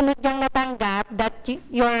 ang kasunod niyang natanggap that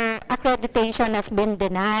your accreditation has been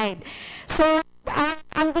denied. So,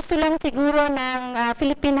 ang gusto lang siguro ng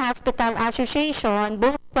Philippine Hospital Association,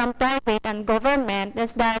 both from private and government,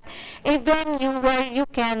 is that a venue where you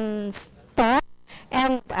can stop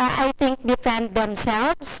and I think defend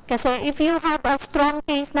themselves. Kasi if you have a strong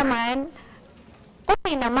case naman,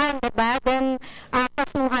 okay naman, diba? Then,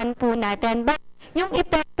 kasuhan po natin. But, yung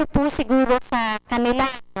epekto po siguro sa kanila,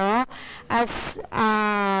 no? As,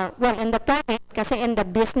 well, in the private, kasi in the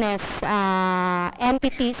business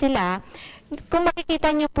entity sila, kung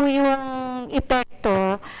makikita nyo po yung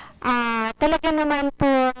epekto, talaga naman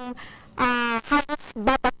pong halos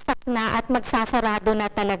babagsak na at magsasarado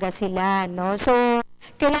na talaga sila, no? So,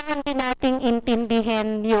 kailangan din nating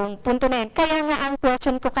intindihin yung punto na yun. Kaya nga ang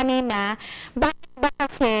question ko kanina, bakit ba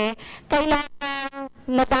kasi kailangan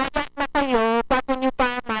nadaya na kayo bago nyo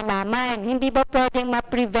pa malaman? Hindi ba pwedeng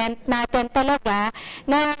ma-prevent natin talaga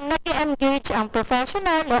na nag-engage ang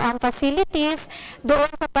professional o ang facilities doon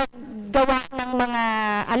sa paggawa ng mga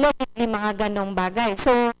allegedly mga ganong bagay?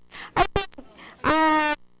 So, I think,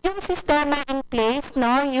 yung sistema in place,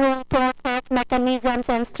 no, yung process, mechanisms,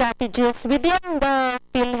 and strategies within the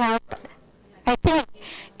PhilHealth, I think,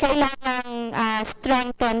 kailangang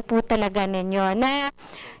strengthen po talaga ninyo na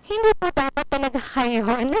hindi po dapat talaga kayo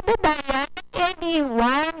nadadaya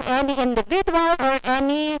anyone, any individual, or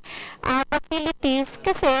any facilities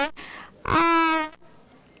kasi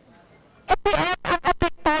at the end, ang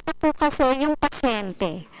apektado po kasi yung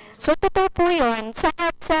pasyente. So, totoo po yun. Sa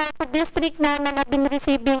district namin, I've been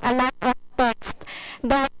receiving a lot of text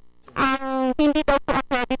that hindi daw po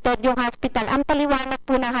accredited yung hospital. Ang paliwanag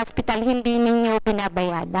po ng hospital, hindi ninyo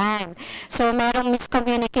binabayadan. So, merong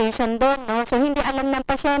miscommunication doon, no? So, hindi alam ng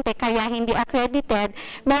pasyente, kaya hindi accredited.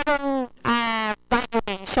 Merong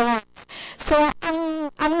violations. So, ang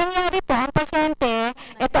nangyari po, ang pasyente,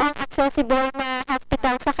 ito ang accessible na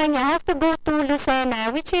hospital sa kanya, has to go to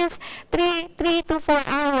Lucena, which is 3 to 4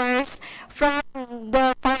 hours from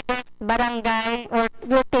the farthest barangay, or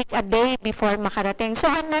will take a day before makarating. So,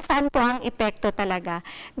 nasaan po ang epekto talaga?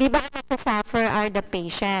 Di ba ang nagsasuffer are the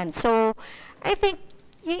patients? So, I think,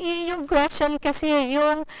 yung question kasi,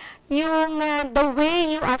 yung the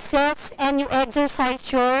way you assess and you exercise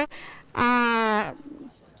your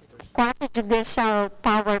quasi-judicial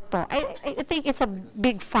power po, I think it's a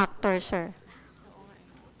big factor, sir.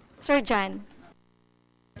 Sir John.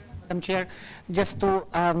 Madam Chair, just to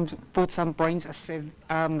put some points as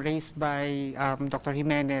raised by Dr.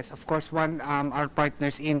 Jimenez. Of course, our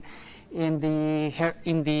partners in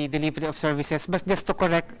the delivery of services. But just to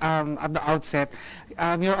correct at the outset,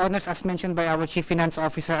 Your Honors, as mentioned by our Chief Finance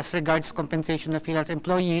Officer, as regards compensation of PhilHealth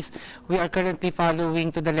employees, we are currently following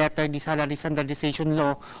to the letter the salary standardization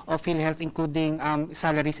law of PhilHealth, including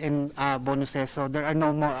salaries and bonuses. So there are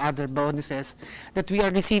no more other bonuses that we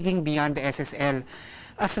are receiving beyond the SSL.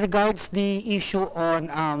 As regards the issue on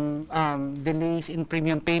delays in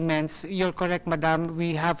premium payments, you're correct, Madam.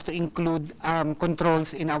 We have to include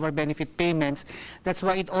controls in our benefit payments. That's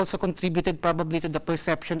why it also contributed probably to the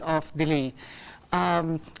perception of delay.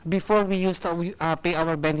 Before, we used to pay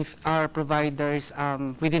our providers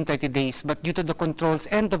within 30 days, but due to the controls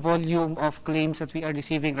and the volume of claims that we are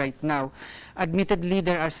receiving right now, admittedly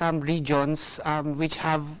there are some regions which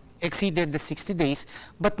have exceeded the 60 days,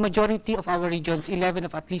 but majority of our regions, 11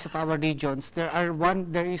 of at least of our regions, there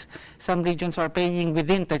is some regions are paying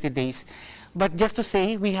within 30 days. But just to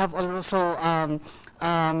say, we have also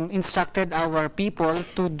instructed our people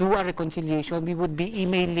to do a reconciliation. We would be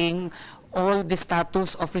emailing all the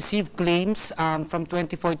status of received claims from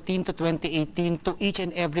 2014 to 2018 to each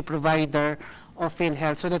and every provider of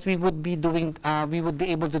PhilHealth, so that we would be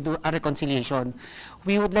able to do a reconciliation.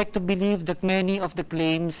 We would like to believe that many of the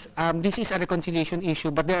claims, this is a reconciliation issue,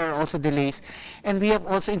 but there are also delays, and we have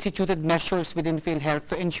also instituted measures within PhilHealth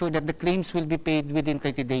to ensure that the claims will be paid within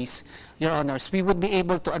 30 days, Your Honors. We would be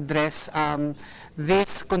able to address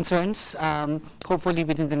these concerns, hopefully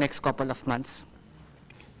within the next couple of months.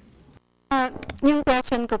 Yung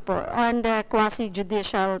question ko po on the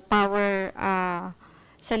quasi-judicial power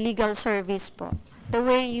sa legal service po. The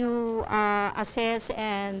way you assess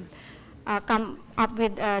and come up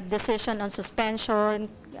with a decision on suspension,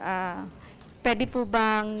 pwede po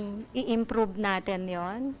bang i-improve natin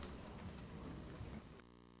yon?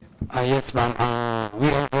 Yes, ma'am. We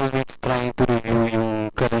are always trying to review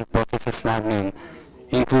yung current processes namin,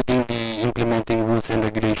 including the implementing rules and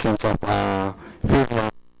regulations of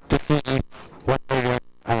PhilHealth to see if what area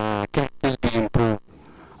can still be improved.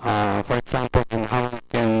 For example, in how we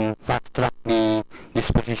can fast-track the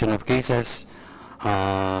disposition of cases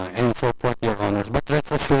and so forth, Your Honors. But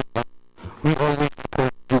rest assured that we always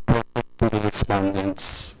support due process to the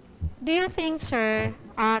respondents. Do you think, sir,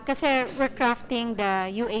 kasi we're crafting the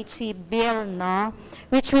UHC bill, no,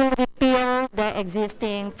 which will repeal the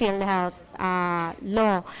existing PhilHealth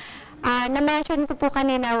law. Na-mention ko po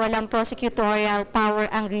kanina walang prosecutorial power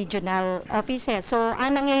ang regional offices. So,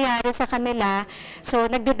 ang nangyayari sa kanila, so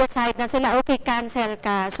nagde-decide na sila, okay, cancel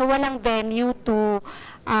ka. So, walang venue to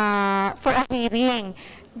for a hearing.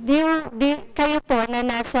 Kayo po na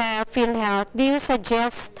nasa PhilHealth, do you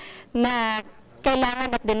suggest na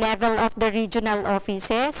kailangan at the level of the regional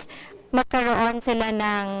offices, magkaroon sila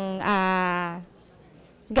ng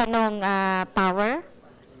ganong power?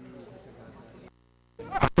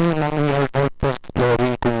 Actually, ma'am, we are also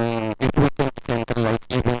exploring kung if we can centralize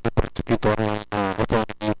even the prosecutorial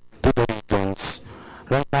authority to the regions.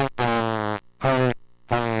 Right now, our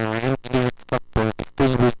engineering structure is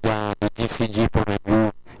still with the GCG for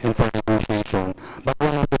review and for negotiation. But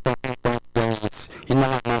one of the talking points there is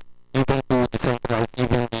even to decentralize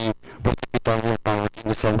even the prosecutorial powers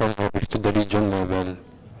in the central office to the region level.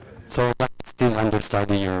 So that is still under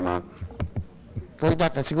study, Your Ma'am. With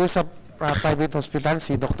that, siguro sa private hospital,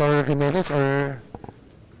 si Dr. Jimenez or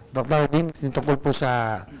Dr. Dim, tungkol po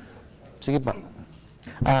sa... Sige po.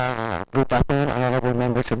 Good afternoon, honorable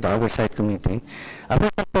members of the Oversight Committee.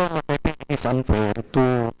 First of all, I think it is unfair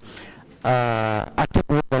to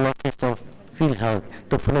attribute the losses of PhilHealth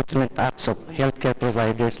to fraudulent acts of healthcare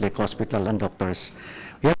providers like hospital and doctors.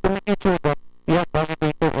 We have to make sure that we have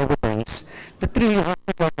validated evidence that really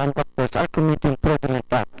hospitals and doctors are committing fraudulent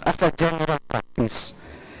acts as a general practice.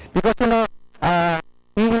 Because,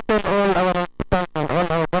 we will tell all our hospitals and all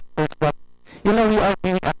our doctors that, we are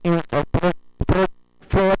being accused of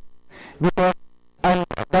fraud because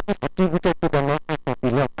that is attributed to the losses of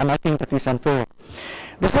PhilHealth, and I think that is unfair.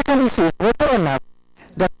 The second issue is whether or not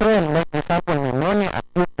the trend, like for example, pneumonia,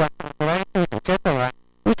 acute gastroenteritis, etc.,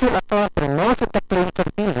 which will account for most of the claims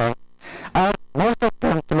of PhilHealth, are most of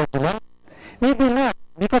them fraudulent? Maybe not,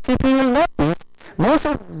 because if you will notice, most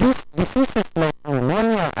of these diseases like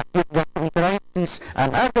pneumonia, acute gastroenteritis,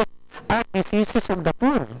 and others are diseases of the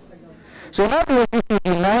poor. So in other words, if you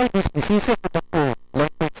deny these diseases of the poor,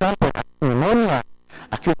 like for example, pneumonia,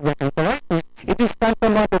 acute gastroenteritis, it is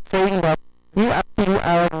tantamount to saying that we actually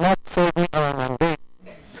are not serving our mandate.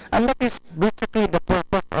 And that is basically the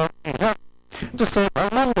purpose of PhilHealth, to serve our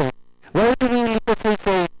mandate. Why do we need to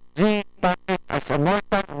say G package as a more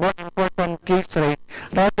important case rate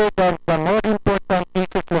rather than the more important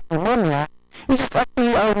cases like pneumonia, which is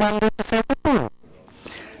actually our mandate to serve the poor?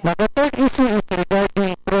 Now the third issue is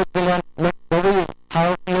regarding fraudulent, like the way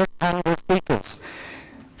how PhilHealth handles cases.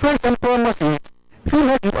 First and foremost is,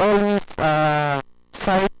 PhilHealth will always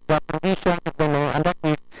cite the provisions of the law, and that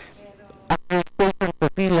is accreditation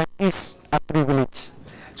for PhilHealth is a privilege.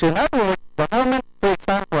 So in other words, the government, for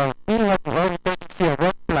example, PhilHealth will always see a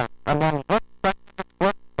red flag among what practices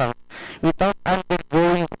hospitals without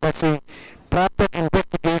undergoing, let's say, proper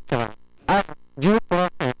investigation and due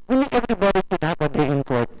process. Really everybody should have a day in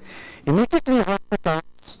court. Immediately hospitals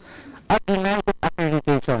are denied of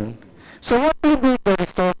accreditation. So what will be the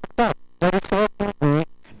result of that? The result will be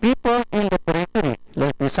people in the periphery,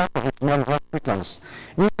 like for example, small hospitals,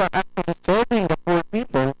 which are actually serving the poor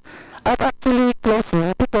people, are actually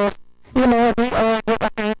closing because, their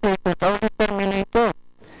accreditations are terminated.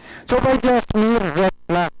 So by just mere red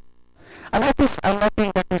flag. And I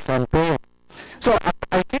think that is unfair. So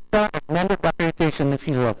I sit down as member of the accreditation of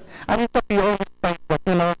PhilHealth, and it's we always find that,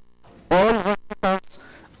 all hospitals,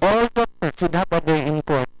 all doctors should have a day in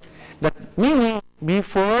court. That meaning,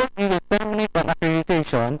 before we will terminate an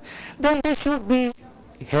accreditation, then there should be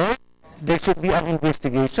heard, there should be an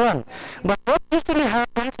investigation. But what usually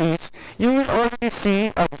happens is, you will already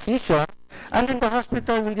see a decision, and then the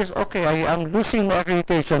hospital will just, okay, I am losing my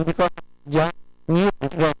accreditation because just new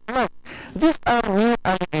red flag. These are new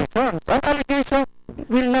allegations. And allegations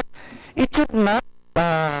will not, it should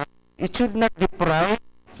not deprive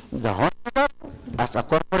the hospital as a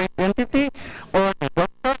corporate